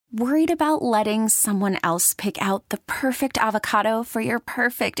Worried about letting someone else pick out the perfect avocado for your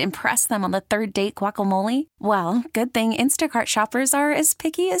perfect impress them on the third date guacamole? Well, good thing Instacart shoppers are as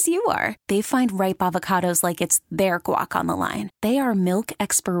picky as you are. They find ripe avocados like it's their guac on the line. They are milk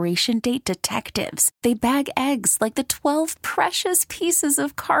expiration date detectives. They bag eggs like the 12 precious pieces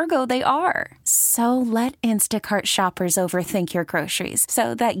of cargo they are. So let Instacart shoppers overthink your groceries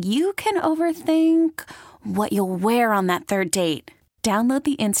so that you can overthink what you'll wear on that third date. Download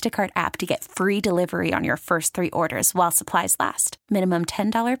the Instacart app to get free delivery on your first 3 orders while supplies last. Minimum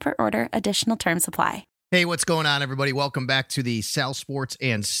 $10 per order. Additional terms apply. Hey, what's going on, everybody? Welcome back to the Sal Sports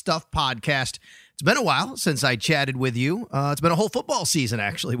and Stuff podcast. It's been a while since I chatted with you. It's been a whole football season,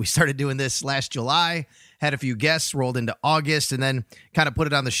 actually. We started doing this last July, had a few guests, rolled into August, and then kind of put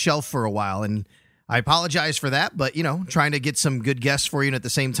it on the shelf for a while. And I apologize for that, but, trying to get some good guests for you. And at the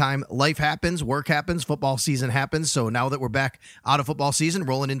same time, life happens, work happens, football season happens. So now that we're back out of football season,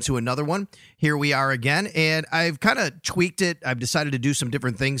 rolling into another one, here we are again. And I've kind of tweaked it. I've decided to do some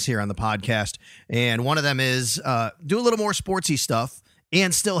different things here on the podcast. And one of them is do a little more sportsy stuff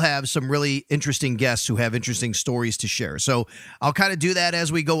and still have some really interesting guests who have interesting stories to share. So I'll kind of do that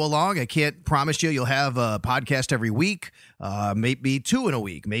as we go along. I can't promise you'll have a podcast every week, maybe 2 in a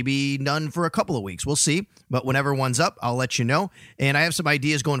week, maybe none for a couple of weeks. We'll see. But whenever one's up, I'll let you know. And I have some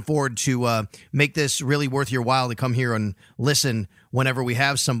ideas going forward to make this really worth your while to come here and listen whenever we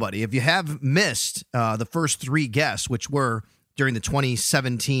have somebody. If you have missed the first 3 guests, which were during the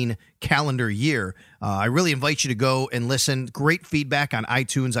 2017 calendar year, I really invite you to go and listen. Great feedback on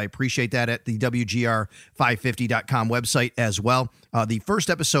iTunes. I appreciate that at the WGR550.com website as well. The first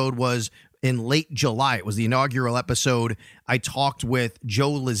episode was in late July. It was the inaugural episode. I talked with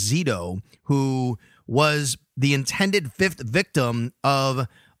Joe Lazito, who was the intended 5th victim of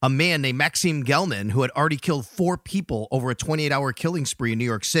a man named Maxime Gelman, who had already killed 4 people over a 28-hour killing spree in New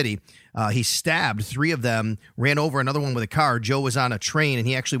York City. He stabbed 3 of them, ran over another one with a car. Joe was on a train, and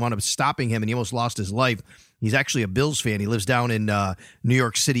he actually wound up stopping him, and he almost lost his life. He's actually a Bills fan. He lives down in New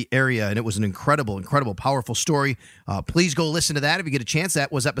York City area, and it was an incredible, powerful story. Please go listen to that if you get a chance.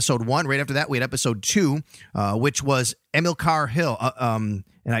 That was episode 1. Right after that, we had episode 2, which was Amilcar Hill. And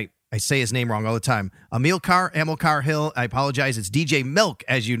I say his name wrong all the time. Amilcar Hill. I apologize. It's DJ Milk,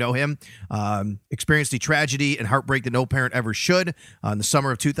 as you know him. Experienced a tragedy and heartbreak that no parent ever should. In the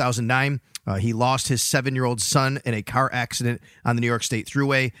summer of 2009, he lost his 7-year-old son in a car accident on the New York State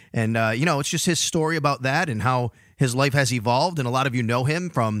Thruway. And, it's just his story about that and how his life has evolved. And a lot of you know him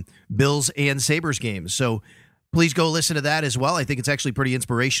from Bills and Sabres games. So please go listen to that as well. I think it's actually pretty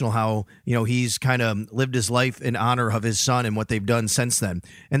inspirational how, he's kind of lived his life in honor of his son and what they've done since then.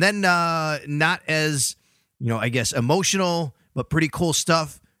 And then not as, I guess emotional, but pretty cool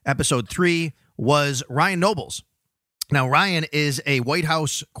stuff. Episode 3 was Ryan Nobles. Now, Ryan is a White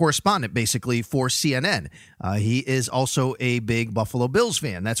House correspondent, basically, for CNN. He is also a big Buffalo Bills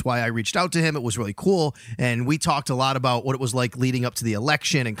fan. That's why I reached out to him. It was really cool. And we talked a lot about what it was like leading up to the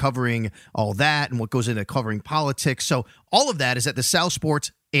election and covering all that and what goes into covering politics. So all of that is at the Sal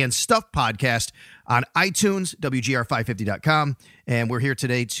Sports and Stuff podcast on iTunes, WGR550.com. And we're here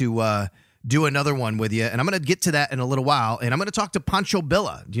today to do another one with you. And I'm going to get to that in a little while. And I'm going to talk to Pancho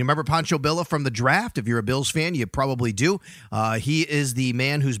Billa. Do you remember Pancho Billa from the draft? If you're a Bills fan, you probably do. He is the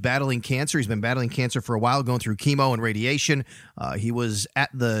man who's battling cancer. He's been battling cancer for a while, going through chemo and radiation. He was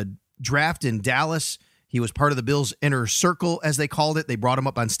at the draft in Dallas. He was part of the Bills' inner circle, as they called it. They brought him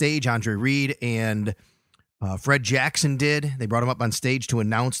up on stage. Andre Reed and Fred Jackson did. They brought him up on stage to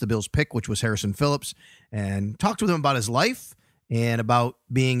announce the Bills' pick, which was Harrison Phillips, and talked with him about his life and about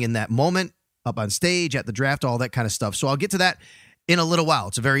being in that moment up on stage at the draft, all that kind of stuff. So I'll get to that in a little while.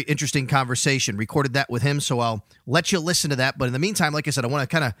 It's a very interesting conversation. Recorded that with him, so I'll let you listen to that. But in the meantime, like I said, I want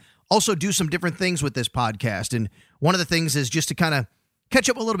to kind of also do some different things with this podcast. And one of the things is just to kind of catch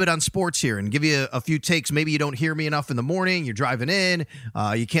up a little bit on sports here and give you a few takes. Maybe you don't hear me enough in the morning. You're driving in.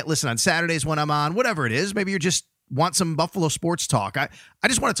 You can't listen on Saturdays when I'm on. Whatever it is. Maybe you just want some Buffalo sports talk. I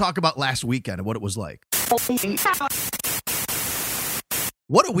just want to talk about last weekend and what it was like.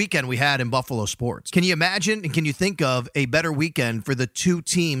 What a weekend we had in Buffalo sports. Can you imagine and can you think of a better weekend for the 2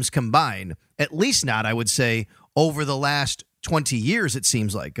 teams combined? At least not, I would say, over the last 20 years, it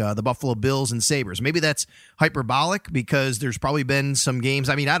seems like, the Buffalo Bills and Sabres. Maybe that's hyperbolic because there's probably been some games.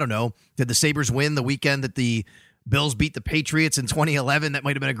 I mean, I don't know. Did the Sabres win the weekend that the Bills beat the Patriots in 2011? That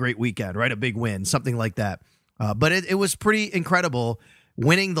might have been a great weekend, right? A big win, something like that. But it was pretty incredible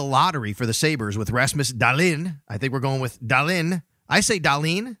winning the lottery for the Sabres with Rasmus Dahlin. I think we're going with Dahlin. I say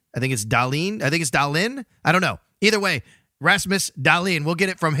Dahlin. I think it's Dahlin. I think it's Dahlin. I don't know. Either way, Rasmus Dahlin. We'll get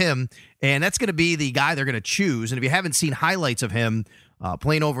it from him. And that's going to be the guy they're going to choose. And if you haven't seen highlights of him,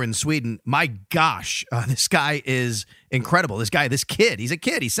 playing over in Sweden. My gosh, this guy is incredible. This kid, he's a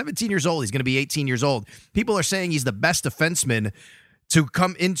kid. He's 17 years old. He's going to be 18 years old. People are saying he's the best defenseman to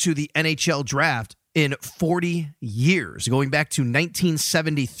come into the NHL draft in 40 years, going back to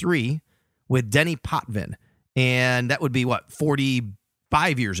 1973 with Denny Potvin. And that would be,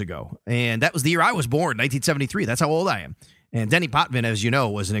 45 years ago. And that was the year I was born, 1973. That's how old I am. And Denny Potvin, as you know,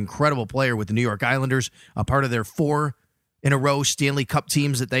 was an incredible player with the New York Islanders, a part of their 4-in-a-row Stanley Cup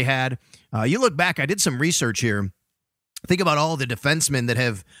teams that they had. You look back, I did some research here. Think about all the defensemen that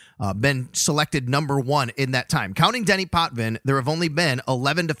have been selected number one in that time. Counting Denny Potvin, there have only been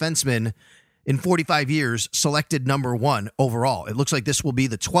 11 defensemen in 45 years selected number one overall. It looks like this will be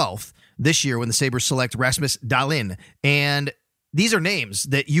the 12th this year when the Sabres select Rasmus Dahlin. And these are names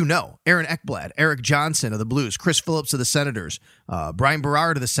that you know. Aaron Ekblad, Eric Johnson of the Blues, Chris Phillips of the Senators, Brian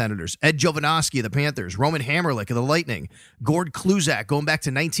Berard of the Senators, Ed Jovanovski of the Panthers, Roman Hamrlik of the Lightning, Gord Kluzak going back to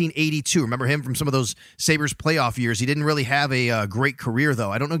 1982. Remember him from some of those Sabres playoff years. He didn't really have a great career,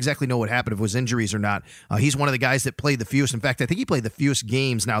 though. I don't exactly know what happened, if it was injuries or not. He's one of the guys that played the fewest. In fact, I think he played the fewest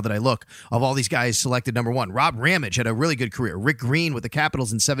games now that I look of all these guys selected number one. Rob Ramage had a really good career. Rick Green with the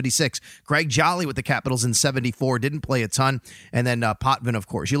Capitals in 76. Greg Jolly with the Capitals in 74. Didn't play a ton. And then Potvin, of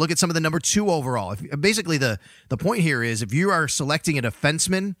course. You look at some of the number two overall. Basically, the point here is if you are selecting a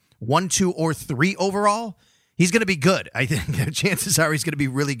defenseman 1, 2, or 3 overall, he's going to be good. I think chances are he's going to be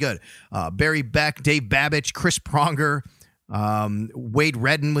really good. Barry Beck, Dave Babich, Chris Pronger, Wade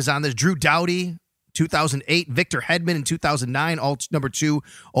Redden was on this. Drew Doughty, 2008. Victor Hedman in 2009, all number 2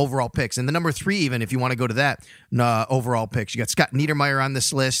 overall picks. And the number 3, even if you want to go to that overall picks. You got Scott Niedermayer on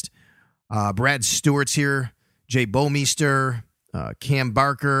this list. Brad Stewart's here. Jay Bouwmeester. Cam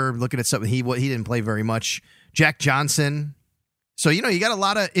Barker, looking at something, he didn't play very much. Jack Johnson. So, you got a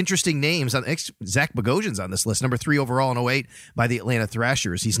lot of interesting names. Zach Bogosian's on this list, number 3 overall in 2008 by the Atlanta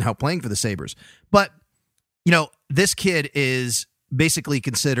Thrashers. He's now playing for the Sabres. But, this kid is basically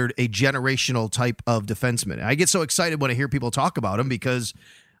considered a generational type of defenseman. I get so excited when I hear people talk about him because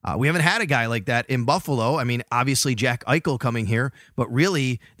we haven't had a guy like that in Buffalo. I mean, obviously Jack Eichel coming here, but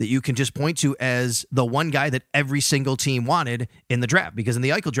really that you can just point to as the one guy that every single team wanted in the draft. Because in the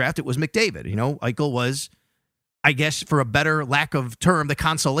Eichel draft, it was McDavid. Eichel was, I guess, for a better lack of term, the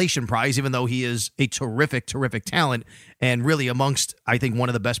consolation prize, even though he is a terrific, terrific talent and really amongst, I think, one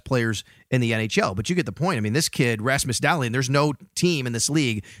of the best players in the NHL. But you get the point. I mean, this kid, Rasmus Dahlin, there's no team in this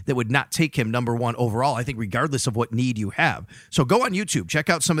league that would not take him number 1 overall, I think, regardless of what need you have. So go on YouTube. Check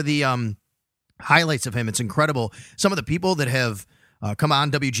out some of the highlights of him. It's incredible. Some of the people that have come on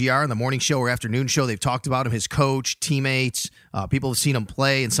WGR in the morning show or afternoon show, they've talked about him, his coach, teammates, people have seen him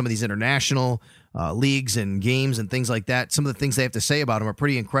play in some of these international leagues and games and things like that. Some of the things they have to say about him are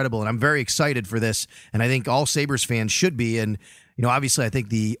pretty incredible, and I'm very excited for this, and I think all Sabres fans should be. And, obviously I think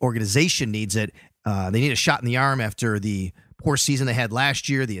the organization needs it. They need a shot in the arm after the poor season they had last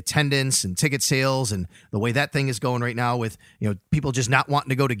year, the attendance and ticket sales and the way that thing is going right now with, people just not wanting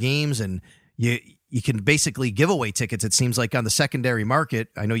to go to games, and you can basically give away tickets, it seems like, on the secondary market.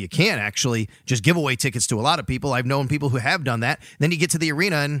 I know you can actually just give away tickets to a lot of people. I've known people who have done that. Then you get to the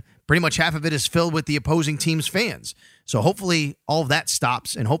arena and pretty much half of it is filled with the opposing team's fans. So hopefully all of that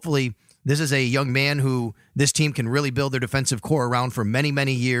stops, and hopefully this is a young man who this team can really build their defensive core around for many,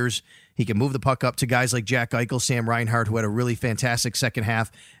 many years. He can move the puck up to guys like Jack Eichel, Sam Reinhart, who had a really fantastic second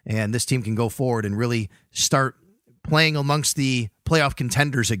half, and this team can go forward and really start playing amongst the playoff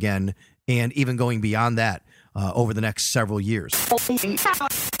contenders again, and even going beyond that over the next several years.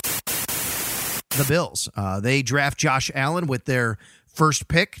 The Bills, they draft Josh Allen with their first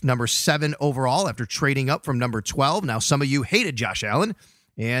pick, number 7 overall, after trading up from number 12. Now, some of you hated Josh Allen,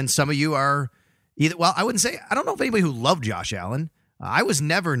 and some of you are either, well, I wouldn't say, I don't know if anybody who loved Josh Allen. I was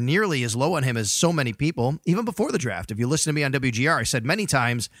never nearly as low on him as so many people, even before the draft. If you listen to me on WGR, I said many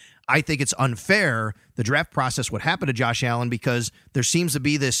times, I think it's unfair, the draft process, what happened to Josh Allen, because there seems to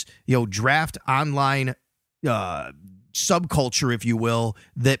be this, draft online subculture, if you will,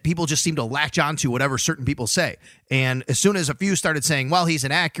 that people just seem to latch onto whatever certain people say. And as soon as a few started saying, well, he's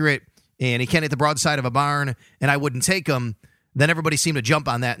inaccurate and he can't hit the broadside of a barn and I wouldn't take him, then everybody seemed to jump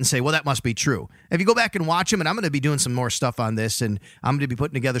on that and say, well, that must be true. If you go back and watch him, and I'm going to be doing some more stuff on this, and I'm going to be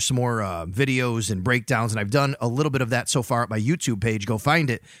putting together some more videos and breakdowns, and I've done a little bit of that so far at my YouTube page. Go find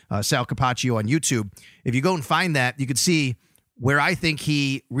it, Sal Capaccio on YouTube. If you go and find that, you can see where I think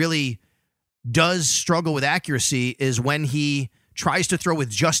he really does struggle with accuracy is when he tries to throw with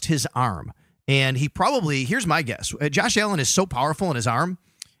just his arm. And he probably, here's my guess, Josh Allen is so powerful in his arm.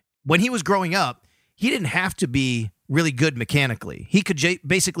 When he was growing up, he didn't have to be really good mechanically. He could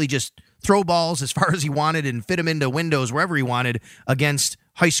basically just throw balls as far as he wanted and fit them into windows wherever he wanted against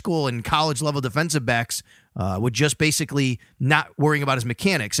high school and college level defensive backs, with just basically not worrying about his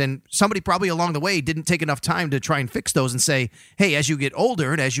mechanics. And somebody probably along the way didn't take enough time to try and fix those and say, hey, as you get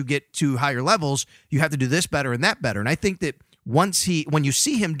older and as you get to higher levels, you have to do this better and that better. And I think that when you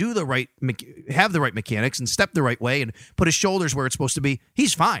see him do have the right mechanics and step the right way and put his shoulders where it's supposed to be,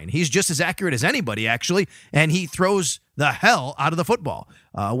 he's fine. He's just as accurate as anybody, actually, and he throws the hell out of the football.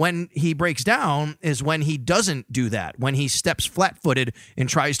 When he breaks down is when he doesn't do that, when he steps flat-footed and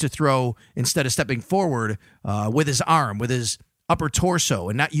tries to throw instead of stepping forward with his arm, with his upper torso,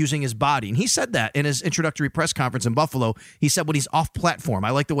 and not using his body. And he said that in his introductory press conference in Buffalo. He said when he's off platform,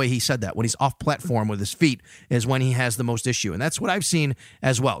 I like the way he said that, when he's off platform with his feet is when he has the most issue. And that's what I've seen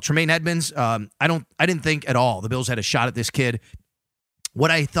as well. Tremaine Edmunds, I didn't think at all the Bills had a shot at this kid.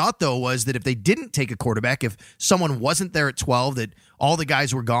 What I thought, though, was that if they didn't take a quarterback, if someone wasn't there at 12, that all the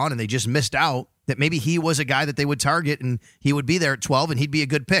guys were gone and they just missed out, that maybe he was a guy that they would target and he would be there at 12 and he'd be a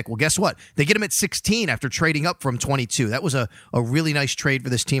good pick. Well, guess what? They get him at 16 after trading up from 22. That was a really nice trade for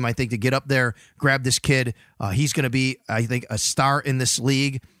this team, I think, to get up there, grab this kid. He's going to be, I think, a star in this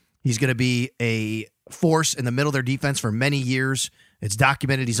league. He's going to be a force in the middle of their defense for many years. It's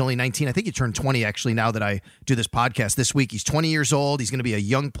documented. He's only 19. I think he turned 20, actually, now that I do this podcast this week. He's 20 years old. He's going to be a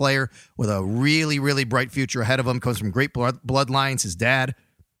young player with a really, really bright future ahead of him. Comes from great bloodlines. His dad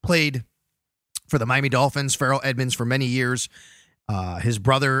played for the Miami Dolphins, Farrell Edmunds, for many years. His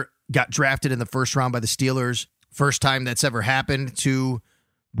brother got drafted in the first round by the Steelers. First time that's ever happened. Two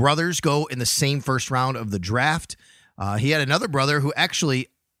brothers go in the same first round of the draft. He had another brother who actually,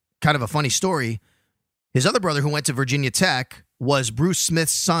 kind of a funny story, his other brother who went to Virginia Tech was Bruce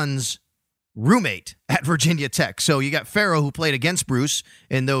Smith's son's roommate at Virginia Tech. So you got Farrell, who played against Bruce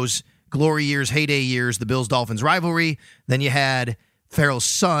in those glory years, heyday years, the Bills-Dolphins rivalry. Then you had Farrell's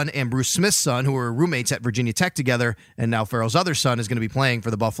son and Bruce Smith's son, who were roommates at Virginia Tech together, and now Farrell's other son is going to be playing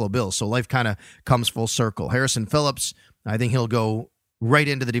for the Buffalo Bills. So life kind of comes full circle. Harrison Phillips, I think he'll go right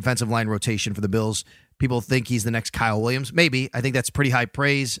into the defensive line rotation for the Bills. People think he's the next Kyle Williams. Maybe. I think that's pretty high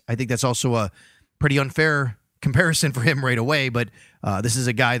praise. I think that's also a pretty unfair comparison for him right away, but this is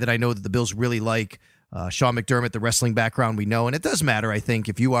a guy that I know that the Bills really like. Sean McDermott, the wrestling background we know, and it does matter, I think,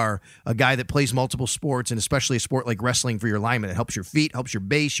 if you are a guy that plays multiple sports, and especially a sport like wrestling for your alignment. It helps your feet, helps your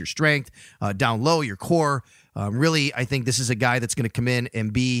base, your strength, down low, your core. Really, I think this is a guy that's going to come in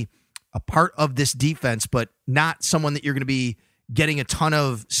and be a part of this defense, but not someone that you're going to be getting a ton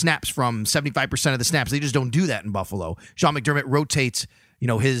of snaps from, 75% of the snaps. They just don't do that in Buffalo. Sean McDermott rotates,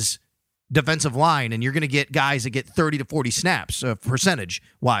 his defensive line, and you're going to get guys that get 30 to 40 snaps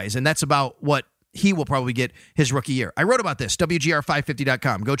percentage-wise, and that's about what he will probably get his rookie year. I wrote about this,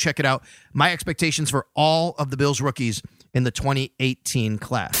 WGR550.com. Go check it out. My expectations for all of the Bills rookies in the 2018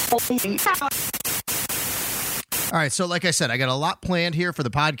 class. All right, so like I said, I got a lot planned here for the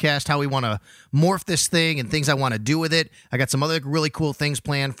podcast, how we want to morph this thing and things I want to do with it. I got some other really cool things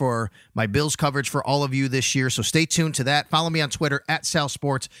planned for my Bills coverage for all of you this year, so stay tuned to that. Follow me on Twitter,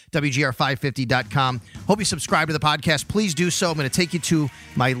 @SalSports, WGR550.com. Hope you subscribe to the podcast. Please do so. I'm going to take you to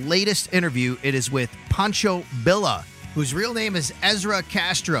my latest interview. It is with Pancho Villa, whose real name is Ezra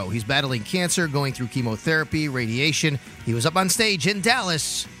Castro. He's battling cancer, going through chemotherapy, radiation. He was up on stage in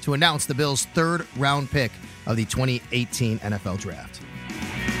Dallas to announce the Bills' third-round pick of the 2018 NFL Draft.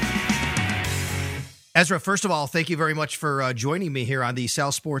 Ezra, first of all, thank you very much for joining me here on the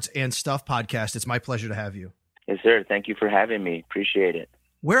Sal Sports and Stuff podcast. It's my pleasure to have you. Yes, sir. Thank you for having me. Appreciate it.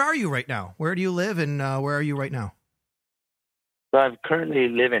 Where are you right now? Where do you live, and where are you right now? So I currently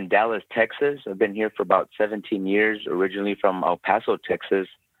live in Dallas, Texas. I've been here for about 17 years, originally from El Paso, Texas,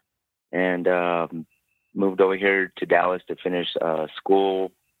 and moved over here to Dallas to finish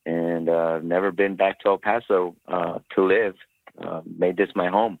school, and never been back to El Paso to live. Made this my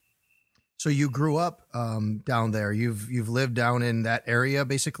home. So you grew up down there. You've lived down in that area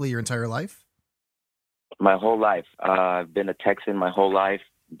basically your entire life? My whole life. I've been a Texan my whole life,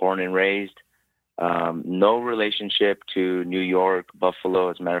 born and raised. No relationship to New York, Buffalo.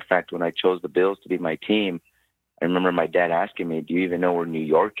 As a matter of fact, when I chose the Bills to be my team, I remember my dad asking me, "Do you even know where New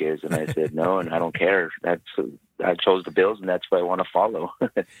York is?" And I said, "No, and I don't care. I chose the Bills, and that's what I want to follow."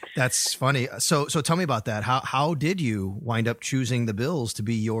 That's funny. So tell me about that. How did you wind up choosing the Bills to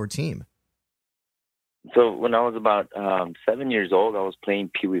be your team? So when I was about 7 years old, I was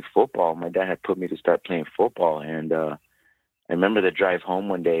playing Pee Wee football. My dad had put me to start playing football, and I remember the drive home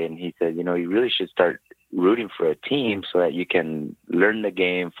one day, and he said, "You really should start rooting for a team so that you can learn the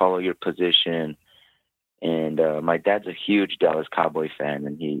game, follow your position." And my dad's a huge Dallas Cowboy fan,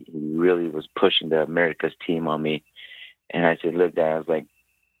 and he really was pushing the America's team on me. And I said, look, Dad, I was like,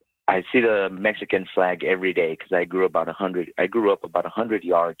 I see the Mexican flag every day because I grew up about 100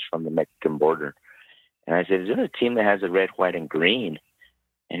 yards from the Mexican border. And I said, is there a team that has a red, white, and green?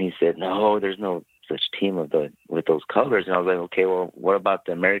 And he said, no, there's no such team with those colors. And I was like, okay, well, what about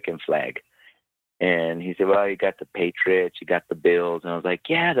the American flag? And he said, well, you got the Patriots, you got the Bills. And I was like,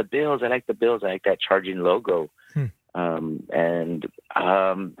 yeah, the Bills. I like the Bills. I like that charging logo.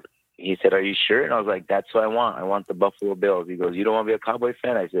 He said, are you sure? And I was like, that's what I want. I want the Buffalo Bills. He goes, you don't want to be a Cowboy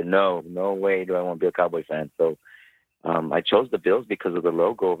fan? I said, no way do I want to be a Cowboy fan. So I chose the Bills because of the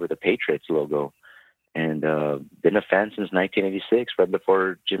logo over the Patriots logo. And been a fan since 1986, right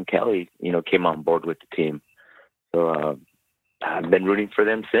before Jim Kelly, came on board with the team. So I've been rooting for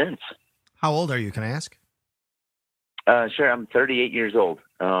them since. How old are you, can I ask? Sure, I'm 38 years old.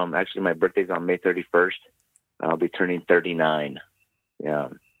 Actually, my birthday's on May 31st. I'll be turning 39. Yeah.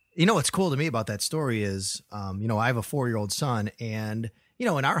 What's cool to me about that story is, I have a 4-year-old son, and,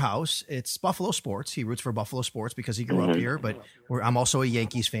 in our house, it's Buffalo sports. He roots for Buffalo sports because he grew up here, but I'm also a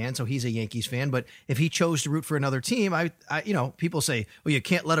Yankees fan, so he's a Yankees fan. But if he chose to root for another team, I people say, well, you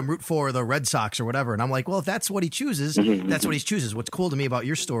can't let him root for the Red Sox or whatever. And I'm like, well, if that's what he chooses, that's what he chooses. What's cool to me about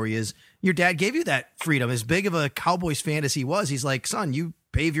your story is your dad gave you that freedom. As big of a Cowboys fan as he was, he's like, son, you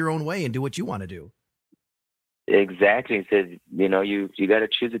pave your own way and do what you want to do. Exactly. He said, you got to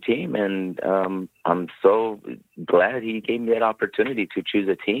choose a team. And I'm so glad he gave me that opportunity to choose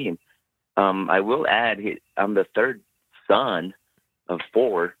a team. I will add, I'm the third son of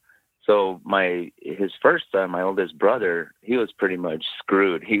 4. So his first son, my oldest brother, he was pretty much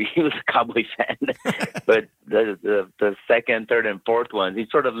screwed. He was a Cowboy fan. But the second, third, and fourth ones, he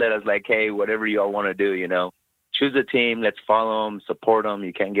sort of let us like, hey, whatever you all want to do, choose a team, let's follow them, support them.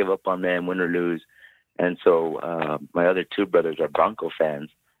 You can't give up on them, win or lose. And so my other 2 brothers are Bronco fans,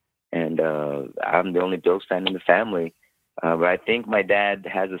 and I'm the only Bills fan in the family. But I think my dad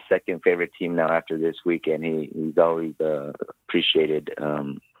has a second favorite team now after this weekend. He's always appreciated, my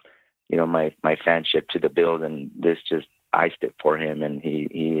fanship to the Bills, and this just iced it for him. And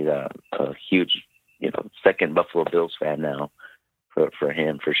he's a huge, second Buffalo Bills fan now for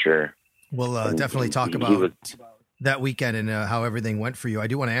him, for sure. We'll definitely talk about that weekend and how everything went for you. I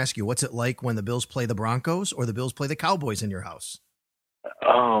do want to ask you, what's it like when the Bills play the Broncos or the Bills play the Cowboys in your house?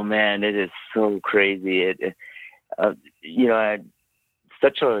 Oh man, it is so crazy. Such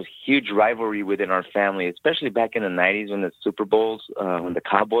a huge rivalry within our family, especially back in the 90s when the Super Bowls, when the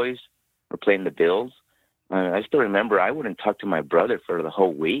Cowboys were playing the Bills. I still remember I wouldn't talk to my brother for the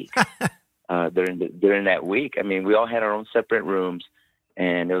whole week during that week. I mean, we all had our own separate rooms.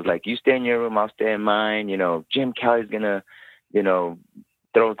 And it was like, you stay in your room, I'll stay in mine. Jim Kelly's going to,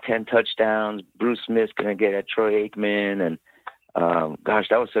 throw 10 touchdowns. Bruce Smith's going to get at Troy Aikman. And, gosh,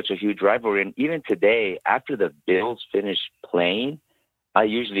 that was such a huge rivalry. And even today, after the Bills finish playing, I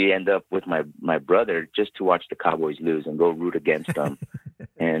usually end up with my brother just to watch the Cowboys lose and go root against them.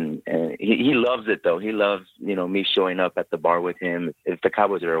 and he loves it, though. He loves, me showing up at the bar with him if the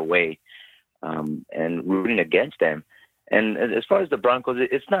Cowboys are away and rooting against them. And as far as the Broncos,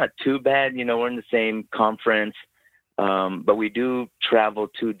 it's not too bad. We're in the same conference, but we do travel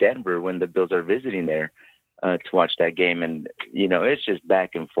to Denver when the Bills are visiting there to watch that game. And, it's just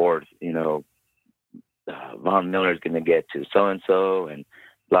back and forth. Von Miller's going to get to so-and-so and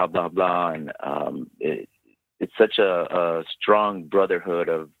blah, blah, blah. And it's such a strong brotherhood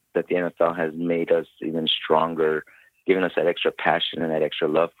that the NFL has made us even stronger, giving us that extra passion and that extra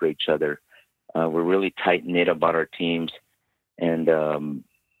love for each other. We're really tight-knit about our teams. And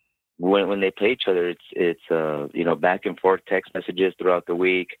when they play each other, it's back and forth text messages throughout the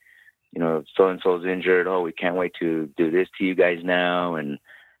week. So-and-so's injured. Oh, we can't wait to do this to you guys now. And,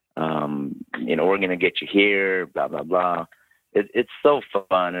 we're going to get you here, blah, blah, blah. It's so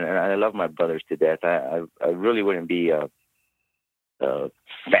fun. And I love my brothers to death. I really wouldn't be a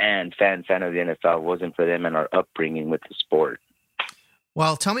fan of the NFL if it wasn't for them and our upbringing with the sport.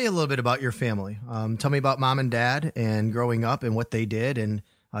 Well, tell me a little bit about your family. Tell me about mom and dad and growing up and what they did and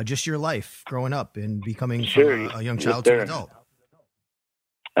just your life growing up and becoming a young child to an adult.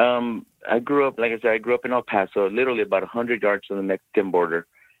 I grew up, like I said, in El Paso, literally about 100 yards from the Mexican border.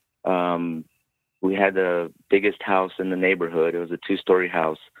 We had the biggest house in the neighborhood. It was a 2-story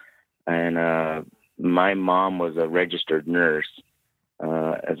house. And my mom was a registered nurse.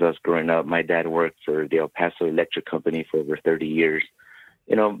 As I was growing up, my dad worked for the El Paso Electric Company for over 30 years.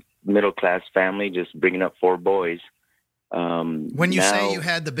 Middle-class family, just bringing up 4 boys. When you say you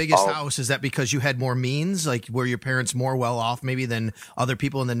had the biggest house, is that because you had more means? Like, were your parents more well off maybe than other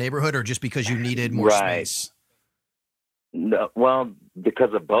people in the neighborhood, or just because you needed more space? No, well,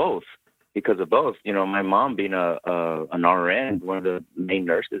 because of both. because of both. You know, my mom being an RN, one of the main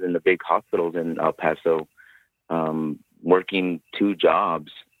nurses in the big hospitals in El Paso, working 2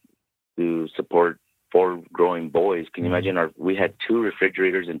 jobs to support 4 growing boys. Can you imagine? We had 2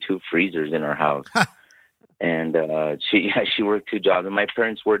 refrigerators and 2 freezers in our house. And she worked 2 jobs. And my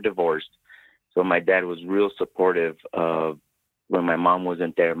parents were divorced. So my dad was real supportive of when my mom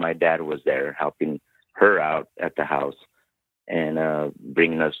wasn't there. My dad was there helping her out at the house and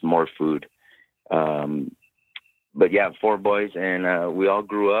bringing us more food. But yeah, 4 boys, and we all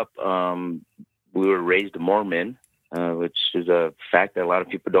grew up. We were raised Mormon, which is a fact that a lot of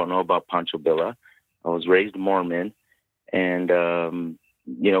people don't know about Pancho Villa. I was raised Mormon, and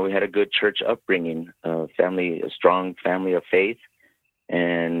you know, we had a good church upbringing, a strong family of faith,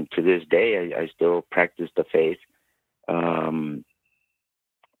 and to this day, I still practice the faith.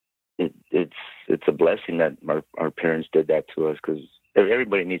 It's a blessing that our parents did that to us, because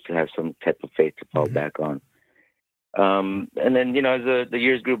everybody needs to have some type of faith to fall back on. And then, you know, as the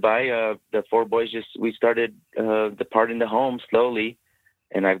years grew by, the 4 boys we started departing the home slowly.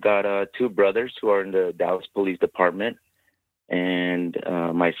 And I've got 2 brothers who are in the Dallas Police Department. And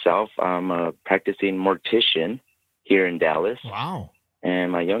myself, I'm a practicing mortician here in Dallas. Wow.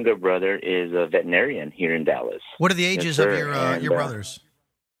 And my younger brother is a veterinarian here in Dallas. What are the ages of your brothers?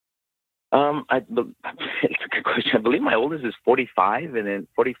 It's a good question. I believe my oldest is 45, and then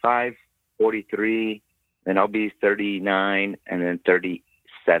 45, 43, and I'll be 39, and then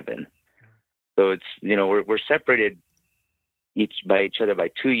 37. So it's, you know, we're separated by each other by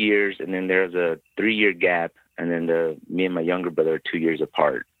 2 years, and then there's a 3-year gap, and then me and my younger brother are 2 years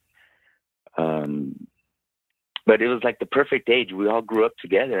apart. But it was like the perfect age. We all grew up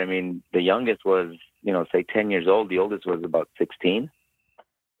together. I mean, the youngest was, you know, say 10 years old. The oldest was about 16.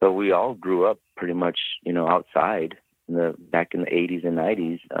 So we all grew up pretty much, you know, outside back in the 80s and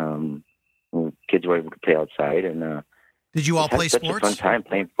 90s. When kids were able to play outside, and did you all play sports? Such a fun time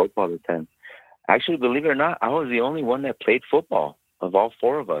playing football at the time. Actually, believe it or not, I was the only one that played football of all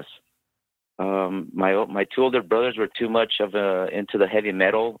 4 of us. My 2 older brothers were too much into the heavy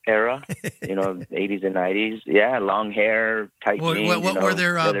metal era, you know, 80s and 90s. Yeah, long hair, tight jeans. What were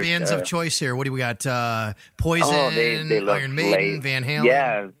their bands of choice here? What do we got? Poison, they Iron Maiden, Van Halen.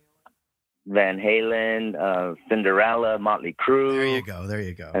 Yeah, Van Halen, Cinderella, Motley Crue. There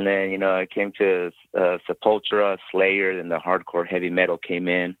you go. And then, you know, I came to Sepultura, Slayer, and the hardcore heavy metal came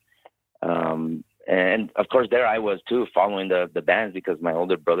in. And of course, there I was too, following the bands, because my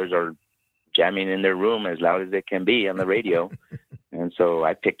older brothers are jamming in their room as loud as they can be on the radio. And so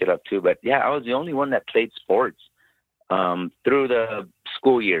I picked it up too. But yeah, I was the only one that played sports through the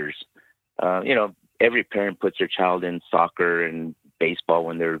school years. You know, every parent puts their child in soccer and baseball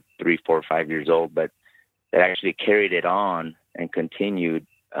when they're 3, 4, 5 years old, but that actually carried it on and continued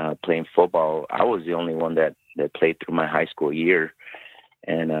playing football. I was the only one that played through my high school year,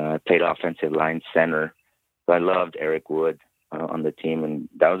 and played offensive line center. So I loved Eric Wood on the team, and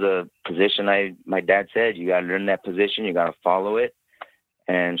that was a position my dad said, you got to learn that position, you got to follow it.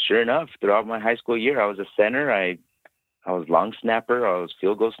 And sure enough, throughout my high school year, I was a center. I was long snapper, I was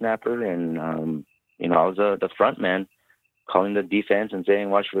field goal snapper, and you know, I was the front man, calling the defense and saying,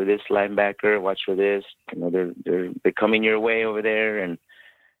 watch for this linebacker, watch for this. You know, they're coming your way over there. And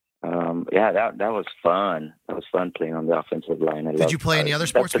yeah, that was fun. That was fun playing on the offensive line. Did you play any other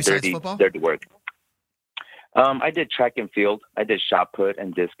sports besides football? Dirty work. I did track and field. I did shot put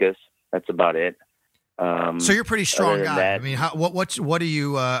and discus. That's about it. So you're a pretty strong guy. That, I mean, what do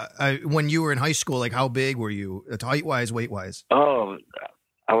you when you were in high school? Like, how big were you, height wise, weight wise? Oh,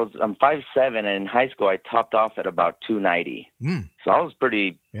 I'm 5'7", and in high school I topped off at about 290. So I was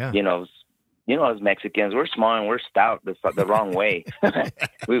pretty, you know, as Mexicans, we're small and we're stout the wrong way.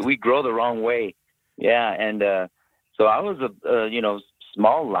 we grow the wrong way. Yeah, and so I was a you know,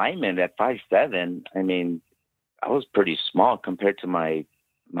 small lineman at 5'7". I mean, I was pretty small compared to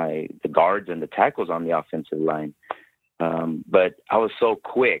the guards and the tackles on the offensive line. But I was so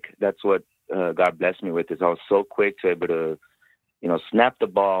quick. That's what God blessed me with, is I was so quick to be able to, you know, snap the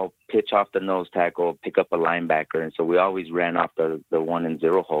ball, pitch off the nose tackle, pick up a linebacker. And so we always ran off the 1 and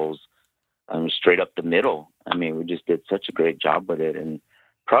 0 holes straight up the middle. I mean, we just did such a great job with it. And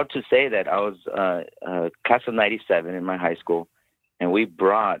proud to say that I was class of 97 in my high school, and we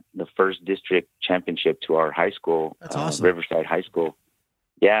brought the first district championship to our high school. That's awesome. Riverside High School.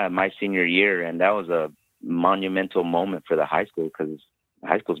 Yeah, my senior year. And that was a monumental moment for the high school, because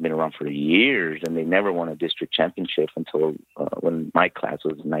high school's been around for years, and they never won a district championship until when my class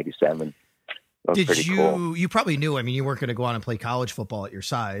was in 97. That was Did pretty you, cool. you probably knew, I mean, you weren't going to go on and play college football at your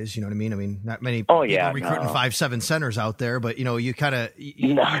size, you know what I mean? I mean, not many Oh, people yeah, are recruiting no. 5'7" centers out there, but, you know, you kind of,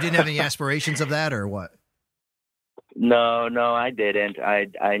 you No. didn't have any aspirations of that or what? No, I didn't.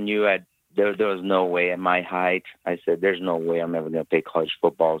 I knew there was no way at my height. I said, there's no way I'm ever going to play college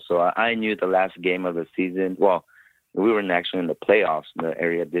football. So I knew the last game of the season. Well, we were actually in the playoffs, in the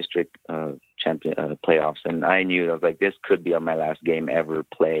area district champion playoffs, and I knew, I was like, this could be my last game ever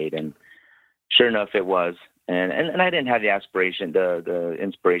played. And sure enough, it was. And I didn't have the aspiration, the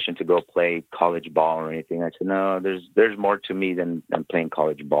inspiration to go play college ball or anything. I said, no, there's more to me than playing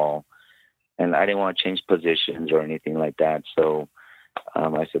college ball. And I didn't want to change positions or anything like that. So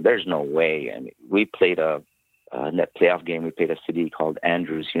I said, there's no way. And we played a net playoff game. We played a city called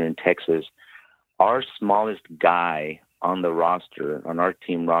Andrews here in Texas. Our smallest guy on the roster, on our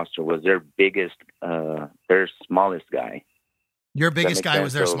team roster, was their smallest guy. Your biggest guy sense?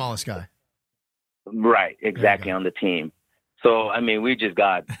 was their So, smallest guy. Right, exactly, on the team. So, I mean, we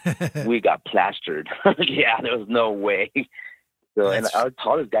got plastered. Yeah, there was no way. So, and our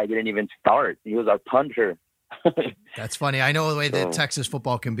tallest guy didn't even start. He was our punter. That's funny. I know the way that So, Texas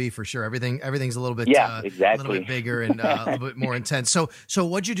football can be for sure. Everything's a little bit, exactly. a little bit bigger and a little bit more intense. So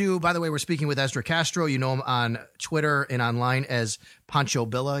what'd you do? By the way, we're speaking with Ezra Castro. You know him on Twitter and online as Pancho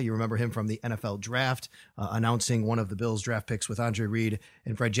Billa. You remember him from the NFL draft, announcing one of the Bills draft picks with Andre Reed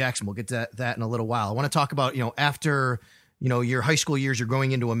and Fred Jackson. We'll get to that in a little while. I want to talk about, after your high school years, you're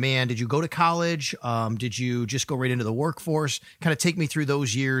growing into a man. Did you go to college? Did you just go right into the workforce? Kind of take me through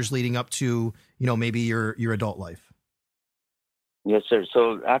those years leading up to, maybe your adult life. Yes, sir.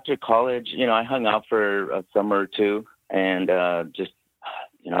 So after college, I hung out for a summer or two, and just,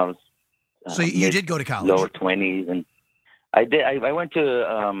 I was. So you did go to college? Lower 20s, and I did. I went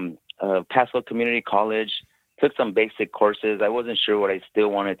to Paso Community College, took some basic courses. I wasn't sure what I still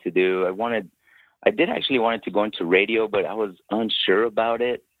wanted to do. I did actually wanted to go into radio, but I was unsure about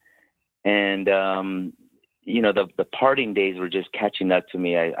it. And, the partying days were just catching up to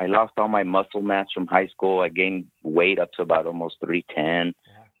me. I lost all my muscle mass from high school. I gained weight up to about almost 310.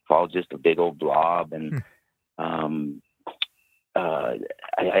 I was just a big old blob. And I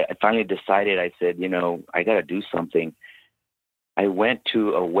finally decided, I said, I got to do something. I went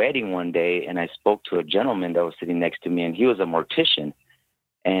to a wedding one day, and I spoke to a gentleman that was sitting next to me, and he was a mortician.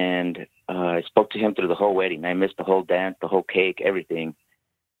 And I spoke to him through the whole wedding. I missed the whole dance, the whole cake, everything.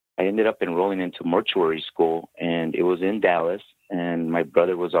 I ended up enrolling into mortuary school, and it was in Dallas. And my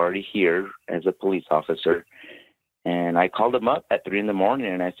brother was already here as a police officer. And I called him up at 3 a.m,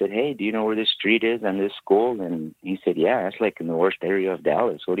 and I said, hey, do you know where this street is and this school? And he said, yeah, that's like in the worst area of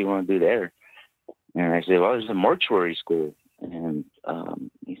Dallas. What do you want to do there? And I said, well, there's a mortuary school. And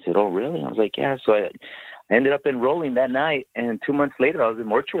he said, oh, really? I was like, yeah. So I ended up enrolling that night, and 2 months later, I was in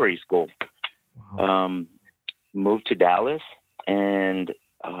mortuary school. Wow. Moved to Dallas, and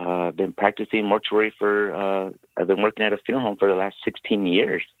I've been practicing mortuary I've been working at a funeral home for the last 16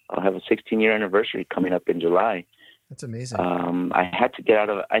 years. I'll have a 16-year anniversary coming up in July. That's amazing. I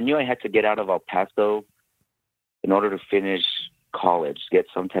knew I had to get out of El Paso in order to finish college, get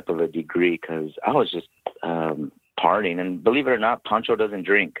some type of a degree, because I was just partying. And believe it or not, Pancho doesn't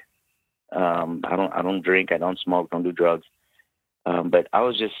drink. I don't drink. I don't smoke. Don't do drugs. But I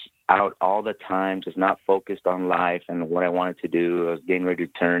was just out all the time, just not focused on life and what I wanted to do. I was getting ready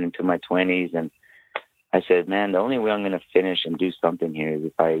to turn into my 20s, and I said, man, the only way I'm going to finish and do something here is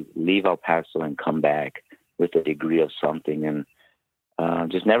if I leave El Paso and come back with a degree of something. And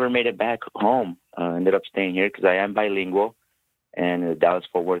just never made it back home. Ended up staying here because I am bilingual, and in the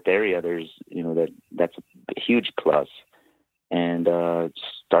Dallas-Fort Worth area, there's that's a huge plus. And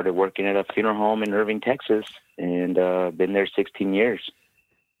started working at a funeral home in Irving, Texas, and been there 16 years.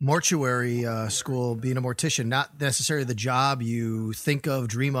 Mortuary school, being a mortician, not necessarily the job you think of,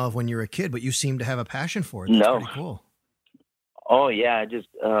 dream of when you're a kid, but you seem to have a passion for it. That's pretty cool. Oh, yeah.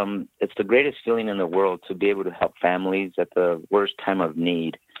 It's the greatest feeling in the world to be able to help families at the worst time of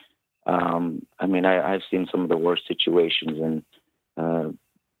need. I've seen some of the worst situations, and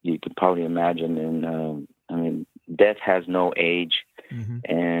you can probably imagine. And death has no age, mm-hmm.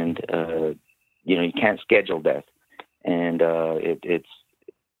 and you can't schedule death, and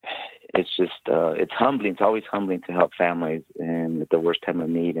it's just it's humbling. It's always humbling to help families and at the worst time of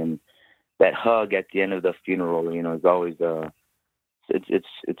need. And that hug at the end of the funeral, is always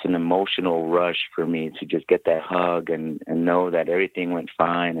it's an emotional rush for me to just get that hug and know that everything went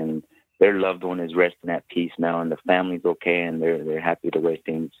fine and their loved one is resting at peace now, and the family's okay, and they're happy the way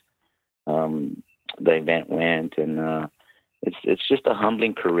things the event went. And it's just a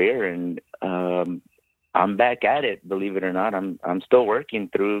humbling career, and I'm back at it. Believe it or not, I'm still working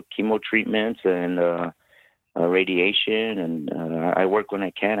through chemo treatments and radiation, and I work when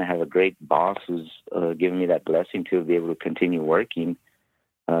I can. I have a great boss who's given me that blessing to be able to continue working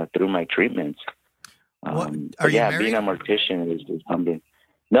through my treatments. What, are you married? Being a mortician is humbling.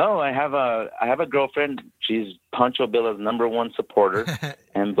 No, I have a girlfriend. She's Pancho Villa's #1 supporter,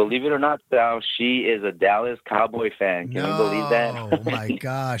 and believe it or not, Sal, she is a Dallas Cowboy fan. Can you believe that? Oh my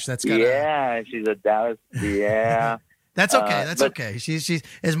gosh, that's gotta... Yeah, she's a Dallas. Yeah, that's okay. That's okay. She's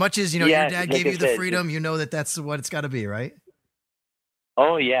as much as your dad gave you the freedom. You know that's what it's got to be, right?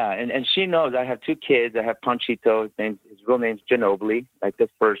 Oh yeah, and she knows. I have 2 kids. I have Panchito. His real name's Ginobili, like the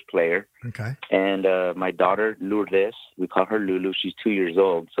first player. Okay. And my daughter Lourdes, we call her Lulu. She's 2 years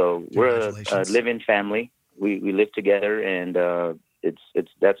old. So we're a live-in family. We live together, and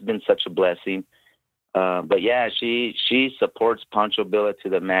that's been such a blessing. But yeah, she supports Pancho Villa to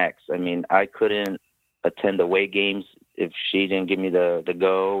the max. I mean, I couldn't attend away games if she didn't give me the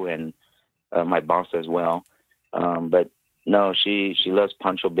go, and my boss as well. But no, she loves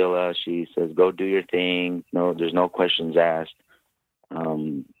Pancho Villa. She says, "Go do your thing." No, there's no questions asked.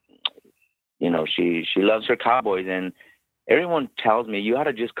 She loves her Cowboys, and everyone tells me you ought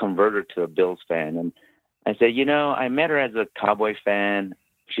to just convert her to a Bills fan. And I say, I met her as a Cowboy fan.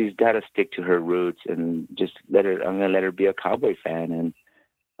 She's got to stick to her roots and just I'm going to let her be a Cowboy fan. And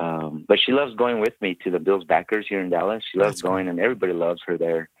but she loves going with me to the Bills backers here in Dallas. She loves going, and everybody loves her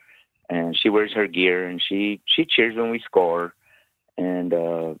there. And she wears her gear, and she cheers when we score. And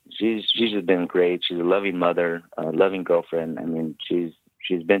she's just been great. She's a loving mother, a loving girlfriend. I mean, she's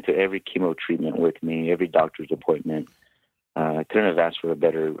been to every chemo treatment with me, every doctor's appointment. I couldn't have asked for a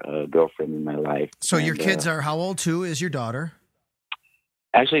better girlfriend in my life. So your kids are how old too? Is your daughter?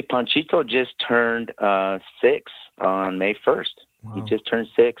 Actually, Panchito just turned 6 on May 1st. Wow. He just turned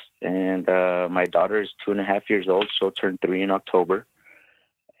 6, and my daughter is 2.5 years old. She'll turn 3 in October.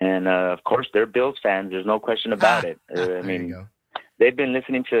 And, of course, they're Bills fans. There's no question about it. I mean, they've been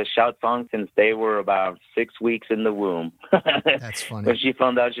listening to the Shout song since they were about 6 weeks in the womb. That's funny. When she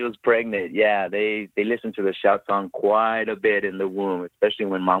found out she was pregnant, yeah, they listened to the Shout song quite a bit in the womb, especially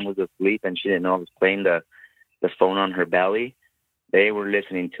when mom was asleep and she didn't know I was playing the phone on her belly. They were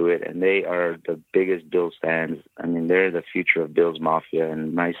listening to it, and they are the biggest Bills fans. I mean, they're the future of Bills Mafia,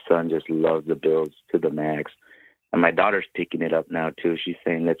 and my son just loves the Bills to the max. And my daughter's picking it up now, too. She's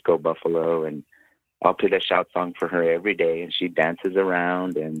saying, "Let's go Buffalo." And I'll play the Shout song for her every day, and she dances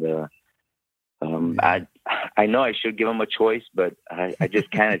around. And I know I should give him a choice, but I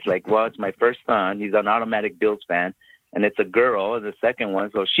just can't. It's like, well, it's my first son. He's an automatic Bills fan. And it's a girl, the second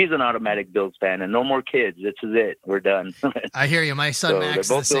one. So she's an automatic Bills fan, and no more kids. This is it. We're done. I hear you. My son Max is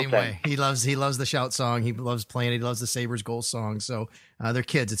the same way. He loves the Shout song. He loves playing it. He loves the Sabres goal song. So they're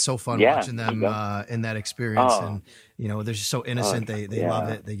kids. It's so fun watching them in that experience. Oh. And, they're just so innocent. They love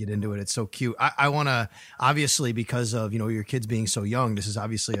it. They get into it. It's so cute. I want to, obviously, because of, your kids being so young, this is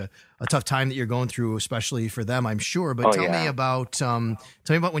obviously a tough time that you're going through, especially for them, I'm sure. But tell me about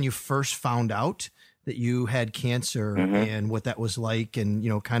when you first found out that you had cancer and what that was like,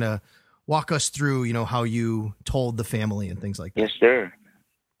 and, kind of walk us through, how you told the family and things like that. Yes, sir.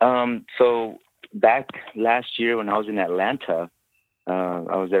 So back last year when I was in Atlanta,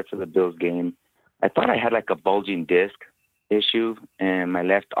 I was there for the Bills game. I thought I had like a bulging disc issue, and my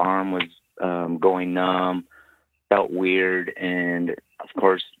left arm was going numb, felt weird. And of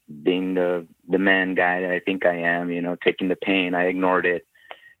course, being the man guy that I think I am, taking the pain, I ignored it.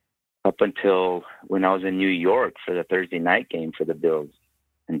 Up until when I was in New York for the Thursday night game for the Bills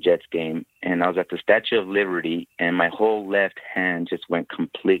and Jets game. And I was at the Statue of Liberty, and my whole left hand just went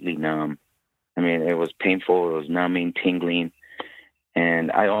completely numb. I mean, it was painful. It was numbing, tingling.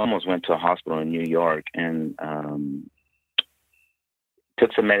 And I almost went to a hospital in New York and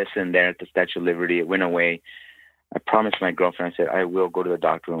took some medicine there at the Statue of Liberty. It went away. I promised my girlfriend, I said, I will go to the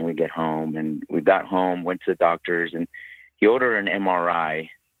doctor when we get home. And we got home, went to the doctors, and he ordered an MRI.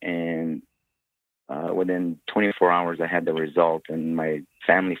 And within 24 hours, I had the result, and my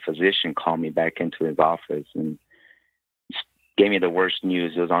family physician called me back into his office and gave me the worst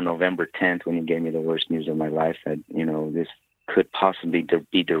news. It was on November 10th when he gave me the worst news of my life, that, this could possibly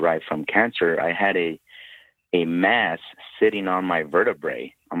be derived from cancer. I had a mass sitting on my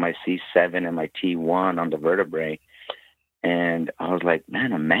vertebrae, on my C7 and my T1 on the vertebrae. And I was like,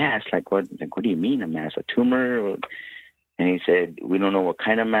 man, a mass? Like, what do you mean a mass? A tumor? And he said, we don't know what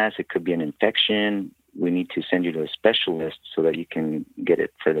kind of mass. It could be an infection. We need to send you to a specialist so that you can get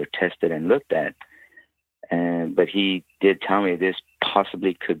it further tested and looked at. But he did tell me this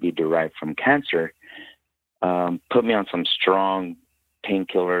possibly could be derived from cancer. Put me on some strong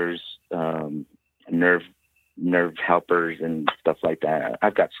painkillers, nerve helpers and stuff like that.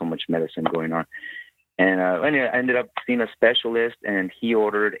 I've got so much medicine going on. And anyway, I ended up seeing a specialist, and he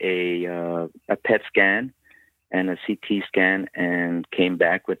ordered a PET scan and a CT scan, and came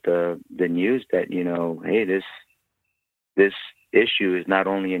back with the news that, hey, this issue is not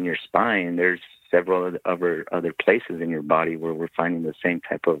only in your spine. There's several other places in your body where we're finding the same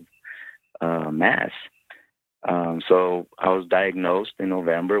type of mass. So I was diagnosed in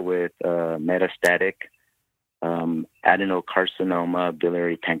November with metastatic adenocarcinoma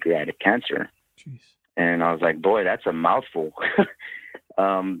biliary pancreatic cancer. Jeez. And I was like, boy, that's a mouthful.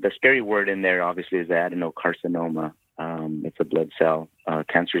 The scary word in there, obviously, is adenocarcinoma. It's a blood cell,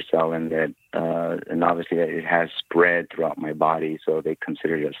 cancer cell, and obviously it has spread throughout my body, so they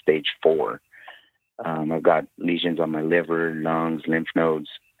consider it a stage 4. I've got lesions on my liver, lungs, lymph nodes,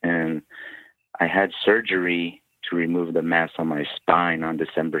 and I had surgery to remove the mass on my spine on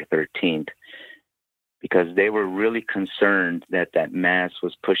December 13th because they were really concerned that mass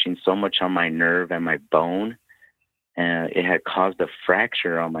was pushing so much on my nerve and my bone, and it had caused a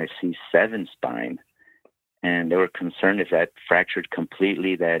fracture on my C7 spine. And they were concerned if that fractured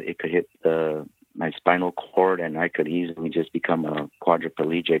completely that it could hit my spinal cord and I could easily just become a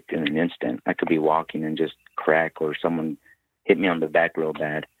quadriplegic in an instant. I could be walking and just crack, or someone hit me on the back real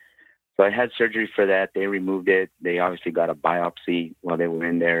bad. So I had surgery for that. They removed it. They obviously got a biopsy while they were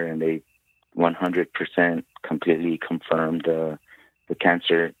in there, and they 100% completely confirmed the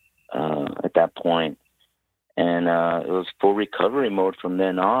cancer at that point. And it was full recovery mode from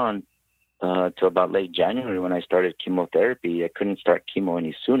then on to about late January when I started chemotherapy. I couldn't start chemo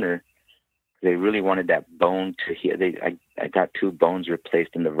any sooner. They really wanted that bone to heal. I got 2 bones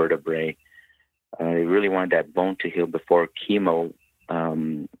replaced in the vertebrae. They really wanted that bone to heal before chemo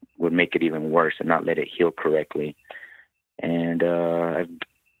would make it even worse and not let it heal correctly. And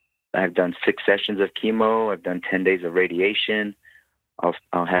I've done 6 sessions of chemo. I've done 10 days of radiation.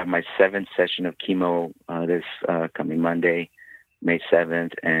 I'll have my 7th session of chemo this coming Monday, May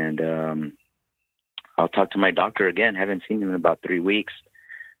 7th, and I'll talk to my doctor again. Haven't seen him in about 3 weeks.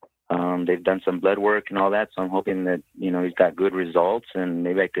 They've done some blood work and all that, so I'm hoping that, he's got good results, and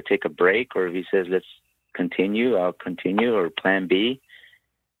maybe I could take a break, or if he says let's continue, I'll continue, or plan B.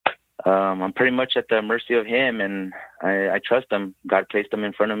 I'm pretty much at the mercy of him, and I trust him. God placed him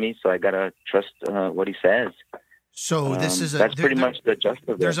in front of me, so I got to trust what he says. So that's pretty much the gist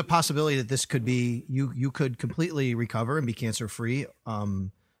of it. There's a possibility that this could be, you could completely recover and be cancer-free.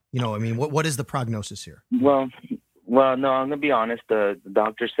 What is the prognosis here? Well, no, I'm going to be honest. The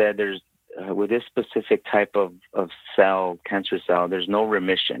doctor said there's, with this specific type of cell, cancer cell, there's no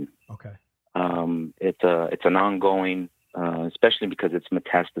remission. Okay. It's an ongoing, especially because it's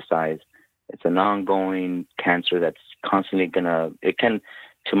metastasized. It's an ongoing cancer that's constantly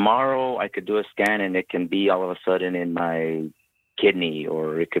tomorrow I could do a scan and it can be all of a sudden in my kidney,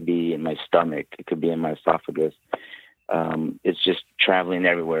 or it could be in my stomach. It could be in my esophagus. It's just traveling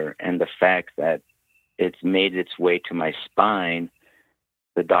everywhere. And the fact that it's made its way to my spine,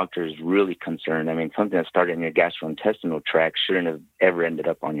 the doctor is really concerned. I mean, something that started in your gastrointestinal tract shouldn't have ever ended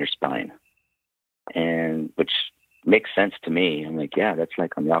up on your spine. And which makes sense to me. I'm like, yeah, that's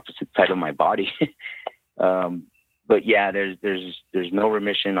like on the opposite side of my body. But yeah, there's no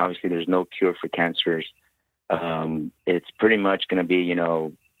remission. Obviously, there's no cure for cancers. It's pretty much going to be,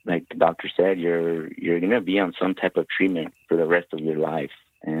 like the doctor said, you're going to be on some type of treatment for the rest of your life,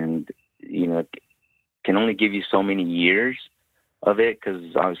 and it can only give you so many years of it, because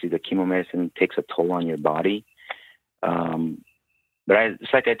obviously the chemo medicine takes a toll on your body. But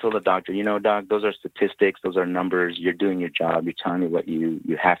it's like I told the doctor, doc, those are statistics, those are numbers. You're doing your job. You're telling me what you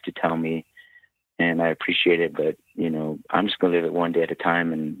have to tell me. And I appreciate it, but, I'm just going to live it one day at a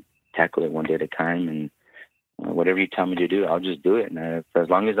time and tackle it one day at a time. And whatever you tell me to do, I'll just do it. And as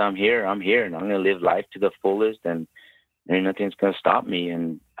long as I'm here, and I'm going to live life to the fullest, and nothing's going to stop me.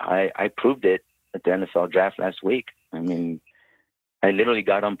 And I proved it at the NFL draft last week. I mean, I literally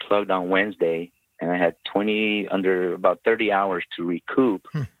got unplugged on Wednesday, and I had under about 30 hours to recoup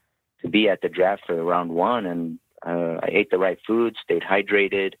to be at the draft for round 1. And I ate the right food, stayed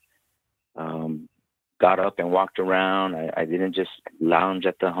hydrated, got up and walked around. I didn't just lounge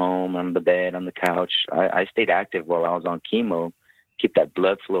at the home, on the bed, on the couch. I stayed active while I was on chemo, keep that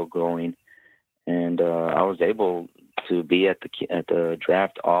blood flow going. And I was able to be at the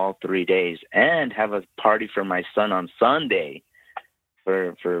draft all 3 days and have a party for my son on Sunday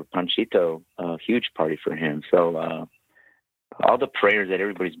for Panchito, a huge party for him. So all the prayers that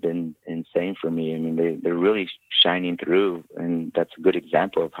everybody's been saying for me, I mean, they're really shining through, and that's a good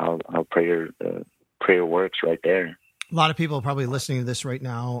example of how prayer works right there. A lot of people probably listening to this right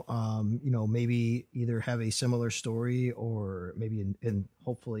now, maybe either have a similar story or maybe and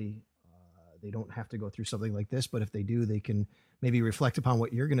hopefully they don't have to go through something like this. But if they do, they can maybe reflect upon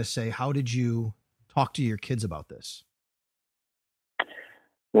what you're going to say. How did you talk to your kids about this?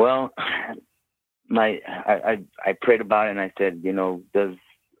 Well, I prayed about it and I said, does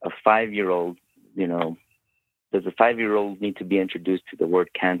a 5-year-old, does a 5-year-old need to be introduced to the word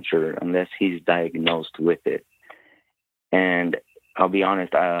cancer unless he's diagnosed with it? And I'll be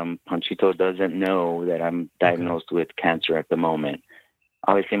honest, Panchito doesn't know that I'm diagnosed with cancer at the moment.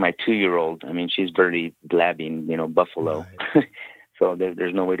 Obviously, my 2-year-old, she's very blabbing, buffalo. Right. So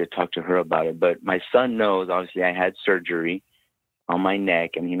there's no way to talk to her about it. But my son knows, obviously, I had surgery on my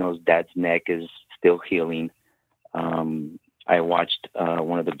neck, and he knows Dad's neck is still healing. I watched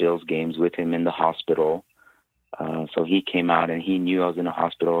one of the Bills games with him in the hospital. So he came out, and he knew I was in the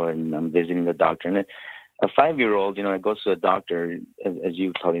hospital, and I'm visiting the doctor. And a 5-year-old, it goes to a doctor, as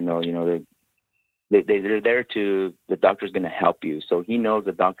you probably know, they're there to, the doctor's going to help you. So he knows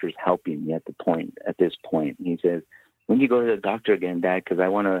the doctor's helping me at this point. And he says, when do you go to the doctor again, Dad? Because I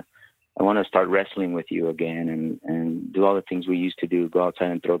want to start wrestling with you again and do all the things we used to do, go outside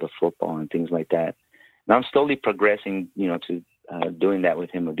and throw the football and things like that. And I'm slowly progressing, to doing that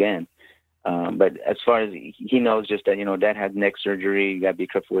with him again. But as far as he knows just that, Dad had neck surgery, you got to be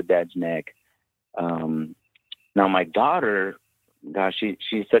careful with Dad's neck. Now my daughter, gosh,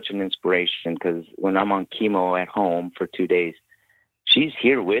 she's such an inspiration because when I'm on chemo at home for 2 days, she's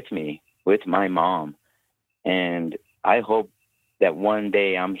here with me, with my mom. And I hope that one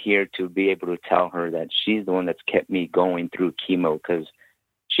day I'm here to be able to tell her that she's the one that's kept me going through chemo, because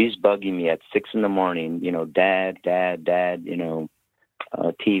she's bugging me at 6 a.m, Dad,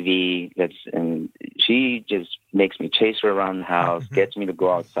 TV. And she just makes me chase her around the house, gets me to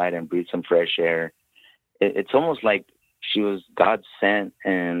go outside and breathe some fresh air. It's almost like she was God sent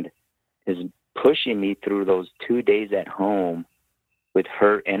and is pushing me through those 2 days at home with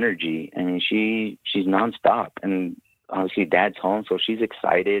her energy. She's nonstop. And obviously Dad's home, so she's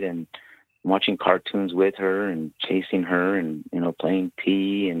excited and watching cartoons with her and chasing her and, playing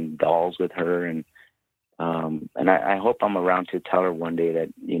tea and dolls with her. And I hope I'm around to tell her one day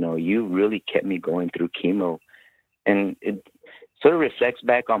that, you really kept me going through chemo. And it sort of reflects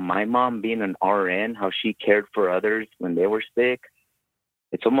back on my mom being an RN, how she cared for others when they were sick.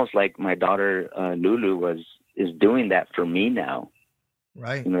 It's almost like my daughter, Lulu, is doing that for me now.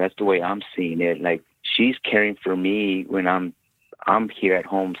 Right. That's the way I'm seeing it. Like, she's caring for me when I'm here at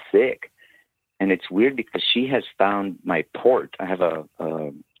home sick. And it's weird because she has found my port. I have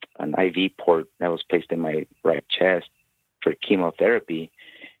an IV port that was placed in my right chest for chemotherapy.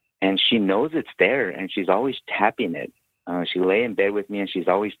 And she knows it's there, and she's always tapping it. She lay in bed with me, and she's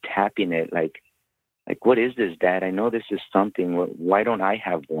always tapping it like, what is this, Dad? I know this is something. Why don't I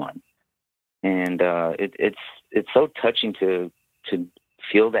have one? And it's so touching to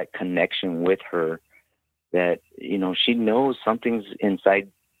feel that connection with her, that she knows something's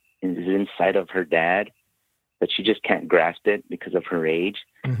inside of her dad, but she just can't grasp it because of her age.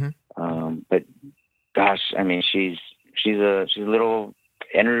 Mm-hmm. But gosh, she's a little.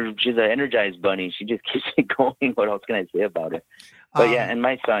 She's an energized bunny. She just keeps me going. What else can I say about it? But yeah, and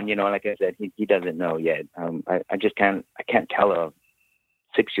my son, like I said, he doesn't know yet. I just can't. I can't tell a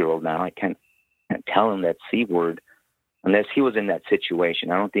 6-year-old now. I can't tell him that C word unless he was in that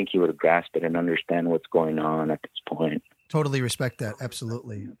situation. I don't think he would grasp it and understand what's going on at this point. Totally respect that.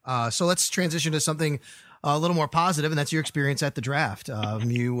 Absolutely. So let's transition to something a little more positive, and that's your experience at the draft.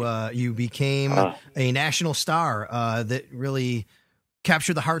 You became a national star that really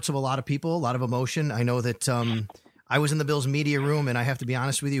captured the hearts of a lot of people, a lot of emotion. I know that I was in the Bills media room, and I have to be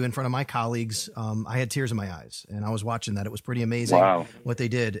honest with you, in front of my colleagues, I had tears in my eyes, and I was watching that. It was pretty amazing what they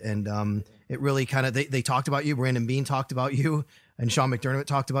did. And it really kind of, they talked about you. Brandon Beane talked about you, and Sean McDermott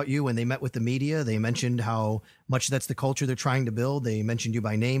talked about you when they met with the media. They mentioned how much that's the culture they're trying to build. They mentioned you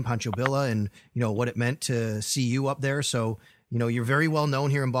by name, Pancho Villa, and what it meant to see you up there. So, you're very well known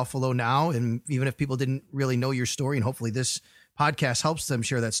here in Buffalo now. And even if people didn't really know your story, and hopefully this podcast helps them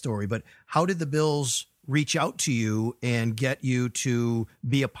share that story, but how did the Bills reach out to you and get you to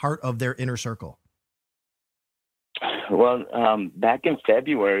be a part of their inner circle? Well, back in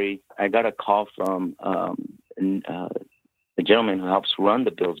February, I got a call from the gentleman who helps run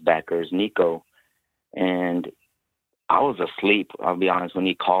the Bills backers, Nico, and I was asleep, I'll be honest, when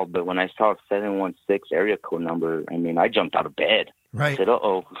he called, but when I saw a 716 area code number, I jumped out of bed. Right. I said,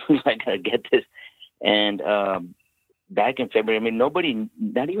 uh-oh, I gotta get this. And back in February, nobody,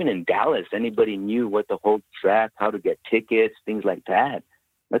 not even in Dallas, anybody knew what the whole draft, how to get tickets, things like that.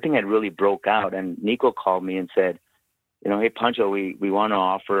 Nothing had really broke out. And Nico called me and said, hey, Pancho, we want to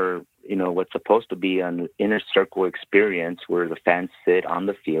offer, what's supposed to be an inner circle experience where the fans sit on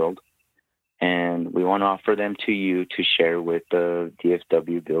the field, and we want to offer them to you to share with the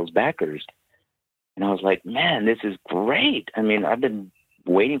DFW Bills backers. And I was like, man, this is great. I mean, I've been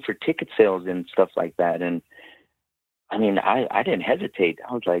waiting for ticket sales and stuff like that. And I mean, I didn't hesitate.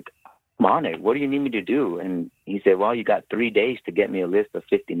 I was like, I'm on it. What do you need me to do? And he said, well, you got 3 days to get me a list of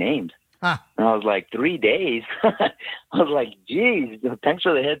 50 names. And I was like, 3 days? I was like, geez, thanks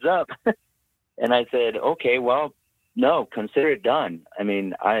for the heads up. And I said, okay, well, no, consider it done. I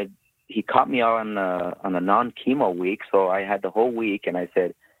mean, he caught me on a non-chemo week, so I had the whole week, and I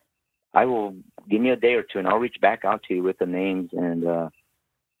said, I will give me a day or two, and I'll reach back out to you with the names. And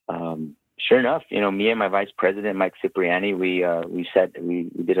sure enough, me and my vice president, Mike Cipriani, we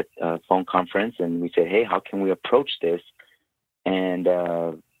did a phone conference, and we said, hey, how can we approach this? And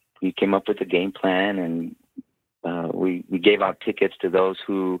we came up with a game plan, and we gave out tickets to those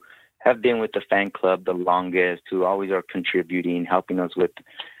who have been with the fan club the longest, who always are contributing, helping us with,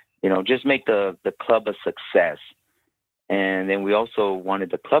 just make the club a success. And then we also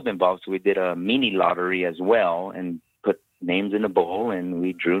wanted the club involved, so we did a mini lottery as well and put names in a bowl, and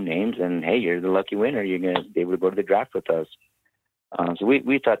we drew names, and hey, you're the lucky winner. You're going to be able to go to the draft with us. So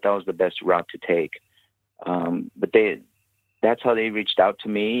we thought that was the best route to take. But that's how they reached out to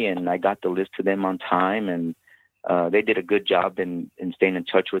me, and I got the list to them on time, and they did a good job in staying in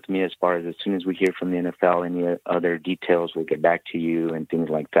touch with me as far as soon as we hear from the NFL, any other details, we'll get back to you and things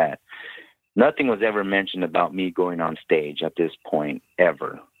like that. Nothing was ever mentioned about me going on stage at this point,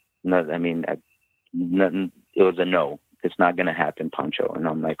 ever. Nothing. It was a no. It's not going to happen, Pancho. And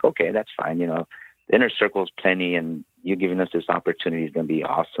I'm like, okay, that's fine. The inner circle is plenty, and you giving us this opportunity is going to be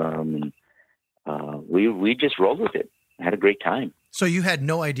awesome. And we just rolled with it. I had a great time. So you had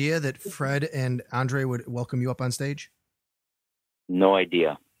no idea that Fred and Andre would welcome you up on stage? No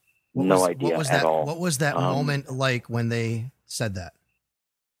idea. No idea at all. What was that moment like when they said that?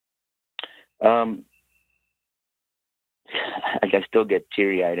 I still get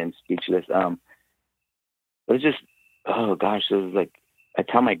teary-eyed and speechless. It was just, oh gosh, it was like, I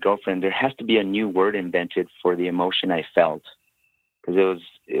tell my girlfriend, there has to be a new word invented for the emotion I felt. Because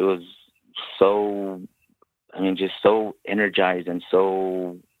it was so, just so energized and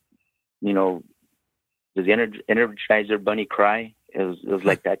so, does the Energizer Bunny cry? It was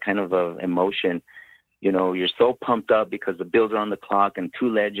like that kind of a emotion. You're so pumped up because the Bills are on the clock and two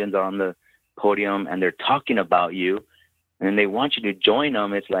legends are on the podium and they're talking about you and they want you to join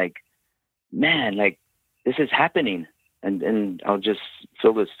them. It's like, man, like this is happening. And I'll just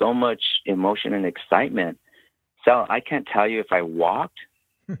feel with so much emotion and excitement. So I can't tell you if I walked,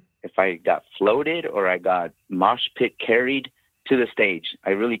 if I got floated, or I got mosh pit carried to the stage.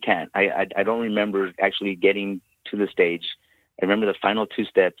 I really can't. I don't remember actually getting to the stage. I remember the final two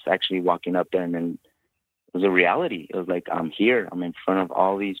steps actually walking up there, and then it was a reality. It was like, I'm here. I'm in front of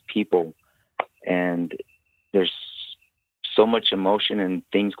all these people, and there's so much emotion and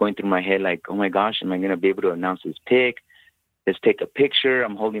things going through my head like, oh my gosh, am I going to be able to announce this pick? Let's take a picture.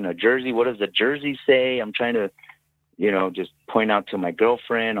 I'm holding a jersey. What does the jersey say? I'm trying to, just point out to my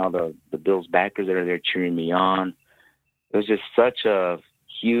girlfriend, all the Bills backers that are there cheering me on. It was just such a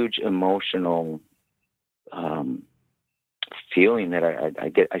huge emotional feeling that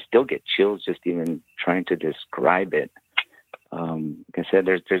I still get chills just even trying to describe it. Like I said,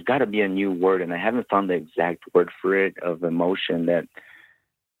 there's got to be a new word, and I haven't found the exact word for it, of emotion that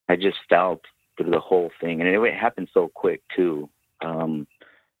I just felt through the whole thing. And it happened so quick too.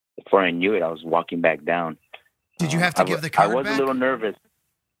 Before I knew it, I was walking back down. Did you have to give the card back? I was a little nervous.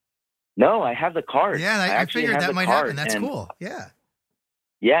 No, I have the card. Yeah, I figured that might happen. That's cool. Yeah.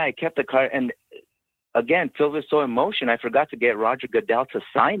 Yeah, I kept the card. And again, filled with so emotion, I forgot to get Roger Goodell to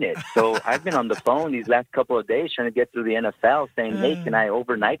sign it. So I've been on the phone these last couple of days trying to get through the NFL saying, hey, can I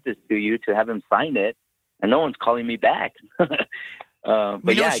overnight this to you to have him sign it? And no one's calling me back. But you know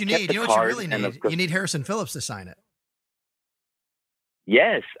what you need? You know what you really need? Course, you need Harrison Phillips to sign it.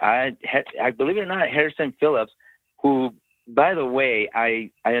 Yes, I believe it or not, Harrison Phillips, who, by the way,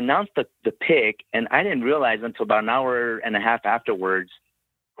 I announced the pick, and I didn't realize until about an hour and a half afterwards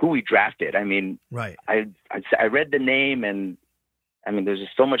who we drafted. I mean, right. I read the name, and I mean, there's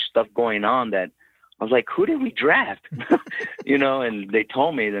just so much stuff going on that I was like, who did we draft? And they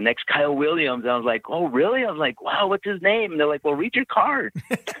told me the next Kyle Williams. I was like, oh, really? I was like, wow, what's his name? And they're like, well, read your card.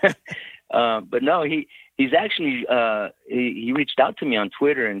 But no, he's actually, he reached out to me on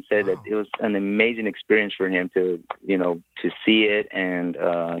Twitter and said that it was an amazing experience for him to see it. And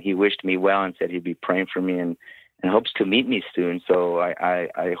he wished me well and said he'd be praying for me and hopes to meet me soon. So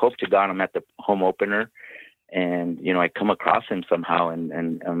I hope to God I'm at the home opener. and I come across him somehow,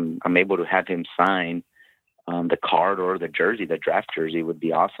 and I'm able to have him sign the card or the jersey. The draft jersey would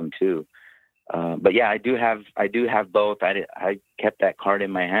be awesome too. But yeah, I do have both. I kept that card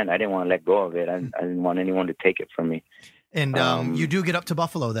in my hand. I didn't want to let go of it. I didn't want anyone to take it from me. And you do get up to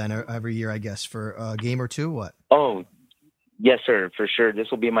Buffalo then every year, I guess, for a game or two. What? Oh, yes, sir, for sure.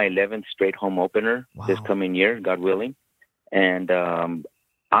 This will be my 11th straight home opener this coming year, God willing. And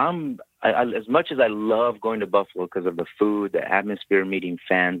as much as I love going to Buffalo because of the food, the atmosphere, meeting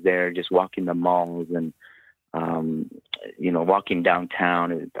fans there, just walking the malls and walking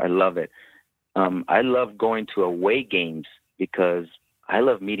downtown. I love it. I love going to away games because I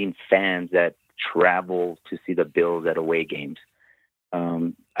love meeting fans that travel to see the Bills at away games.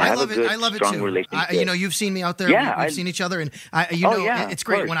 I love it too. Relationship. You've seen me out there. Yeah, we've seen each other, and it's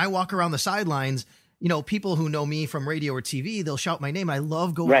great when I walk around the sidelines. People who know me from radio or TV, they'll shout my name. I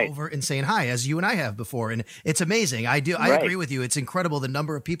love going over and saying hi, as you and I have before, and it's amazing. I agree with you. It's incredible the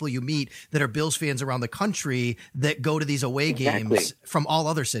number of people you meet that are Bills fans around the country that go to these away games from all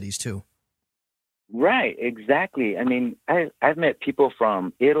other cities too. Right, exactly. I mean, I've met people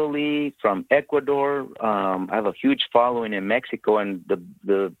from Italy, from Ecuador. I have a huge following in Mexico, and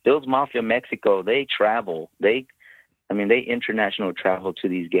the Bills Mafia Mexico, they travel. They international travel to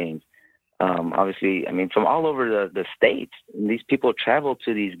these games. Obviously, from all over the states. And these people travel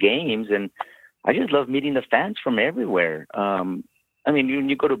to these games, and I just love meeting the fans from everywhere. When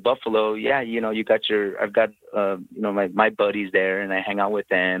you go to Buffalo, I've got my buddies there, and I hang out with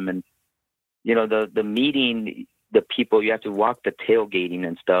them, and the meeting the people, you have to walk the tailgating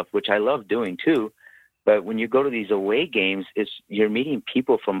and stuff, which I love doing too. But when you go to these away games, you're meeting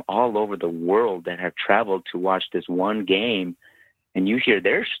people from all over the world that have traveled to watch this one game, and you hear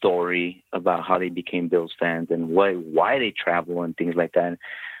their story about how they became Bills fans and why they travel and things like that.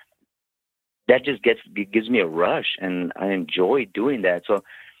 That just gives me a rush, and I enjoy doing that. So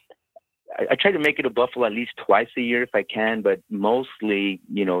I try to make it to Buffalo at least twice a year if I can, but mostly,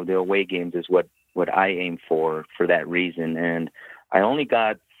 the away games is what I aim for that reason. And I only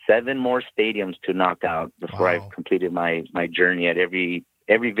got 7 more stadiums to knock out before I've completed my journey at every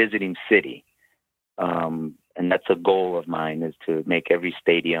visiting city. And that's a goal of mine, is to make every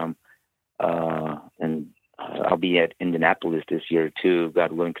stadium. And I'll be at Indianapolis this year too,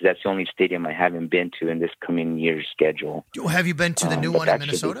 God willing, because that's the only stadium I haven't been to in this coming year's schedule. Have you been to the new one in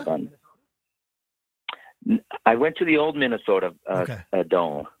Minnesota? I went to the old Minnesota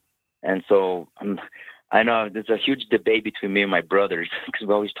Dome. And so I know there's a huge debate between me and my brothers because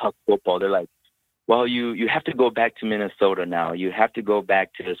we always talk football. They're like, well, you have to go back to Minnesota now. You have to go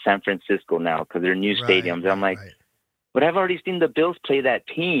back to San Francisco now because they're new stadiums. I'm like, but I've already seen the Bills play that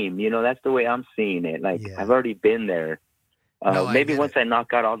team. That's the way I'm seeing it. I've already been there. Maybe once I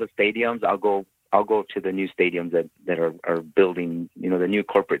knock out all the stadiums, I'll go to the new stadiums that are building, the new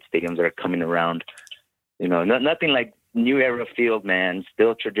corporate stadiums that are coming around. Nothing like New Era Field, man.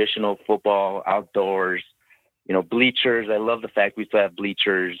 Still traditional football, outdoors, bleachers. I love the fact we still have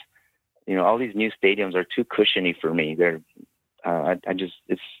bleachers. All these new stadiums are too cushiony for me. They're,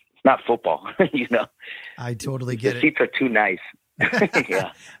 it's not football, I totally get it. The seats are too nice.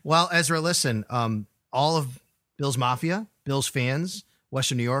 Yeah. Well, Ezra, listen, all of Bills Mafia, Bills fans,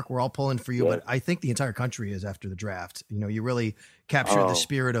 Western New York, we're all pulling for you, but I think the entire country is after the draft. You really captured the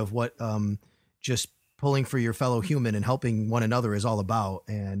spirit of what just pulling for your fellow human and helping one another is all about.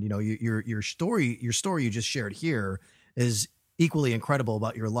 And, your story you just shared here is equally incredible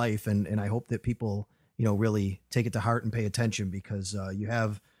about your life. And I hope that people, really take it to heart and pay attention because you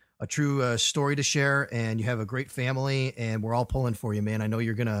have a true story to share and you have a great family and we're all pulling for you, man. I know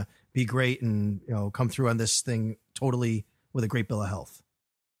you're going to be great and, come through on this thing totally with a great bill of health.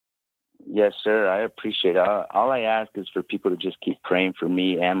 Yes, sir. I appreciate it. All I ask is for people to just keep praying for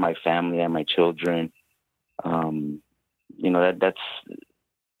me and my family and my children.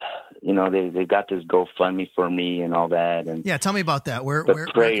 They got this GoFundMe for me and all that. And yeah, tell me about that. Where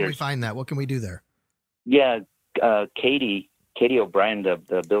can we find that? What can we do there? Yeah, Katie O'Brien,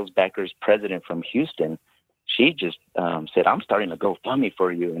 the Bills backers president from Houston, she just said, "I'm starting a GoFundMe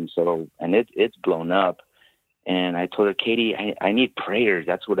for you," and it's blown up. And I told her, Katie, I need prayers.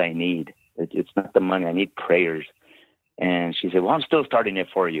 That's what I need. It's not the money. I need prayers. And she said, well, I'm still starting it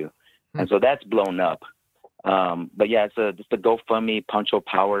for you. And so that's blown up. But yeah, it's the GoFundMe, Pancho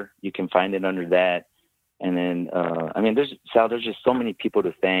Power. You can find it under that. And then, there's just so many people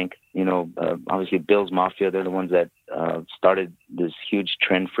to thank. Obviously Bills Mafia, they're the ones that started this huge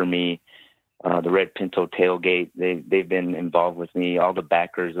trend for me. The Red Pinto Tailgate, they've been involved with me. All the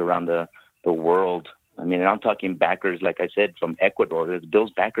backers around the world, I mean, and I'm talking backers, like I said, from Ecuador. There's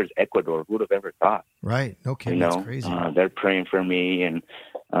Bills backers, Ecuador. Who'd have ever thought? Right. No kidding. That's crazy. They're praying for me, and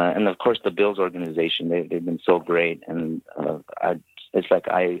of course the Bills organization. They've been so great, and it's like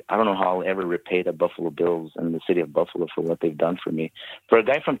I don't know how I'll ever repay the Buffalo Bills and the city of Buffalo for what they've done for me. For a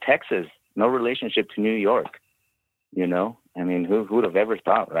guy from Texas, no relationship to New York. I mean, who would have ever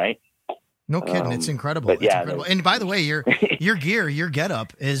thought, right? No kidding. It's incredible. It's incredible. And by the way, your gear, your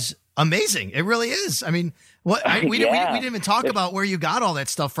getup is amazing. It really is. I mean, we didn't even talk about where you got all that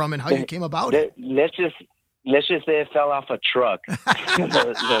stuff from and how you came about it. Let's just say it fell off a truck,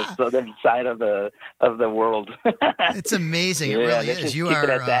 the southern side of the world. It's amazing. It really is. You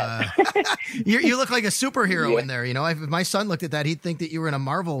are. You look like a superhero in there. If my son looked at that, he'd think that you were in a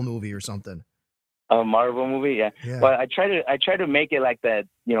Marvel movie or something. A Marvel movie, yeah. Well, I try to make it like that,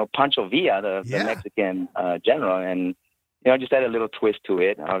 Pancho Villa, the Mexican general, and just add a little twist to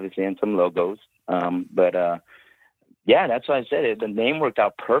it, obviously, and some logos. That's why I said it. The name worked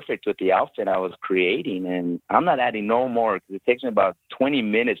out perfect with the outfit I was creating, and I'm not adding no more because it takes me about 20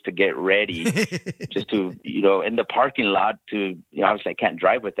 minutes to get ready, just to in the parking lot to obviously I can't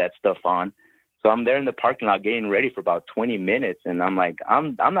drive with that stuff on. So I'm there in the parking lot getting ready for about 20 minutes, and I'm like,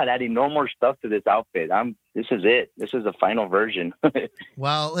 I'm not adding no more stuff to this outfit. This is it. This is the final version.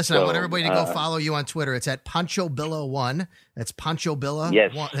 Well, listen, I want everybody to go follow you on Twitter. It's at PanchoBilla1. That's PanchoBilla,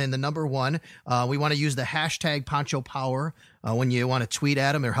 yes, and the number 1. We want to use the hashtag PanchoPower when you want to tweet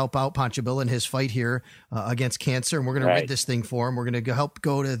at him or help out Pancho Billa in his fight here against cancer. And we're going to rid this thing for him. We're going to help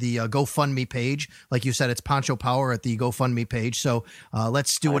go to the GoFundMe page. Like you said, it's Pancho Power at the GoFundMe page. So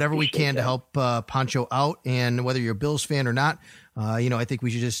let's do whatever we can to help Pancho out. And whether you're a Bills fan or not, I think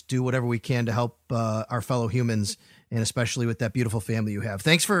we should just do whatever we can to help our fellow humans, and especially with that beautiful family you have.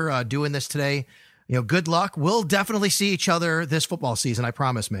 Thanks for doing this today. Good luck. We'll definitely see each other this football season. I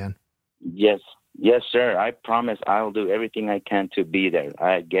promise, man. Yes, sir. I promise I'll do everything I can to be there.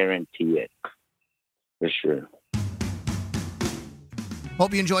 I guarantee it. For sure.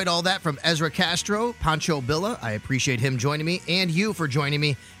 Hope you enjoyed all that from Ezra Castro, Pancho Billa. I appreciate him joining me and you for joining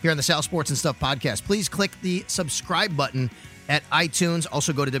me here on the Sal Sports and Stuff podcast. Please click the subscribe button at iTunes.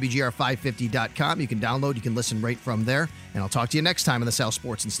 Also go to WGR550.com. You can download, you can listen right from there. And I'll talk to you next time on the Sal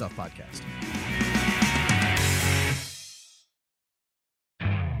Sports and Stuff podcast.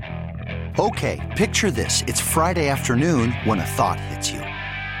 Okay, picture this. It's Friday afternoon when a thought hits you.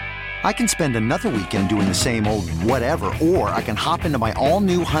 I can spend another weekend doing the same old whatever, or I can hop into my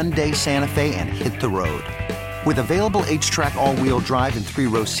all-new Hyundai Santa Fe and hit the road. With available H-Track all-wheel drive and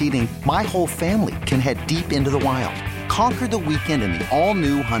 3-row seating, my whole family can head deep into the wild. Conquer the weekend in the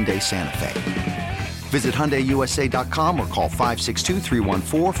all-new Hyundai Santa Fe. Visit HyundaiUSA.com or call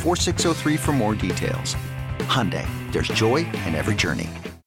 562-314-4603 for more details. Hyundai, there's joy in every journey.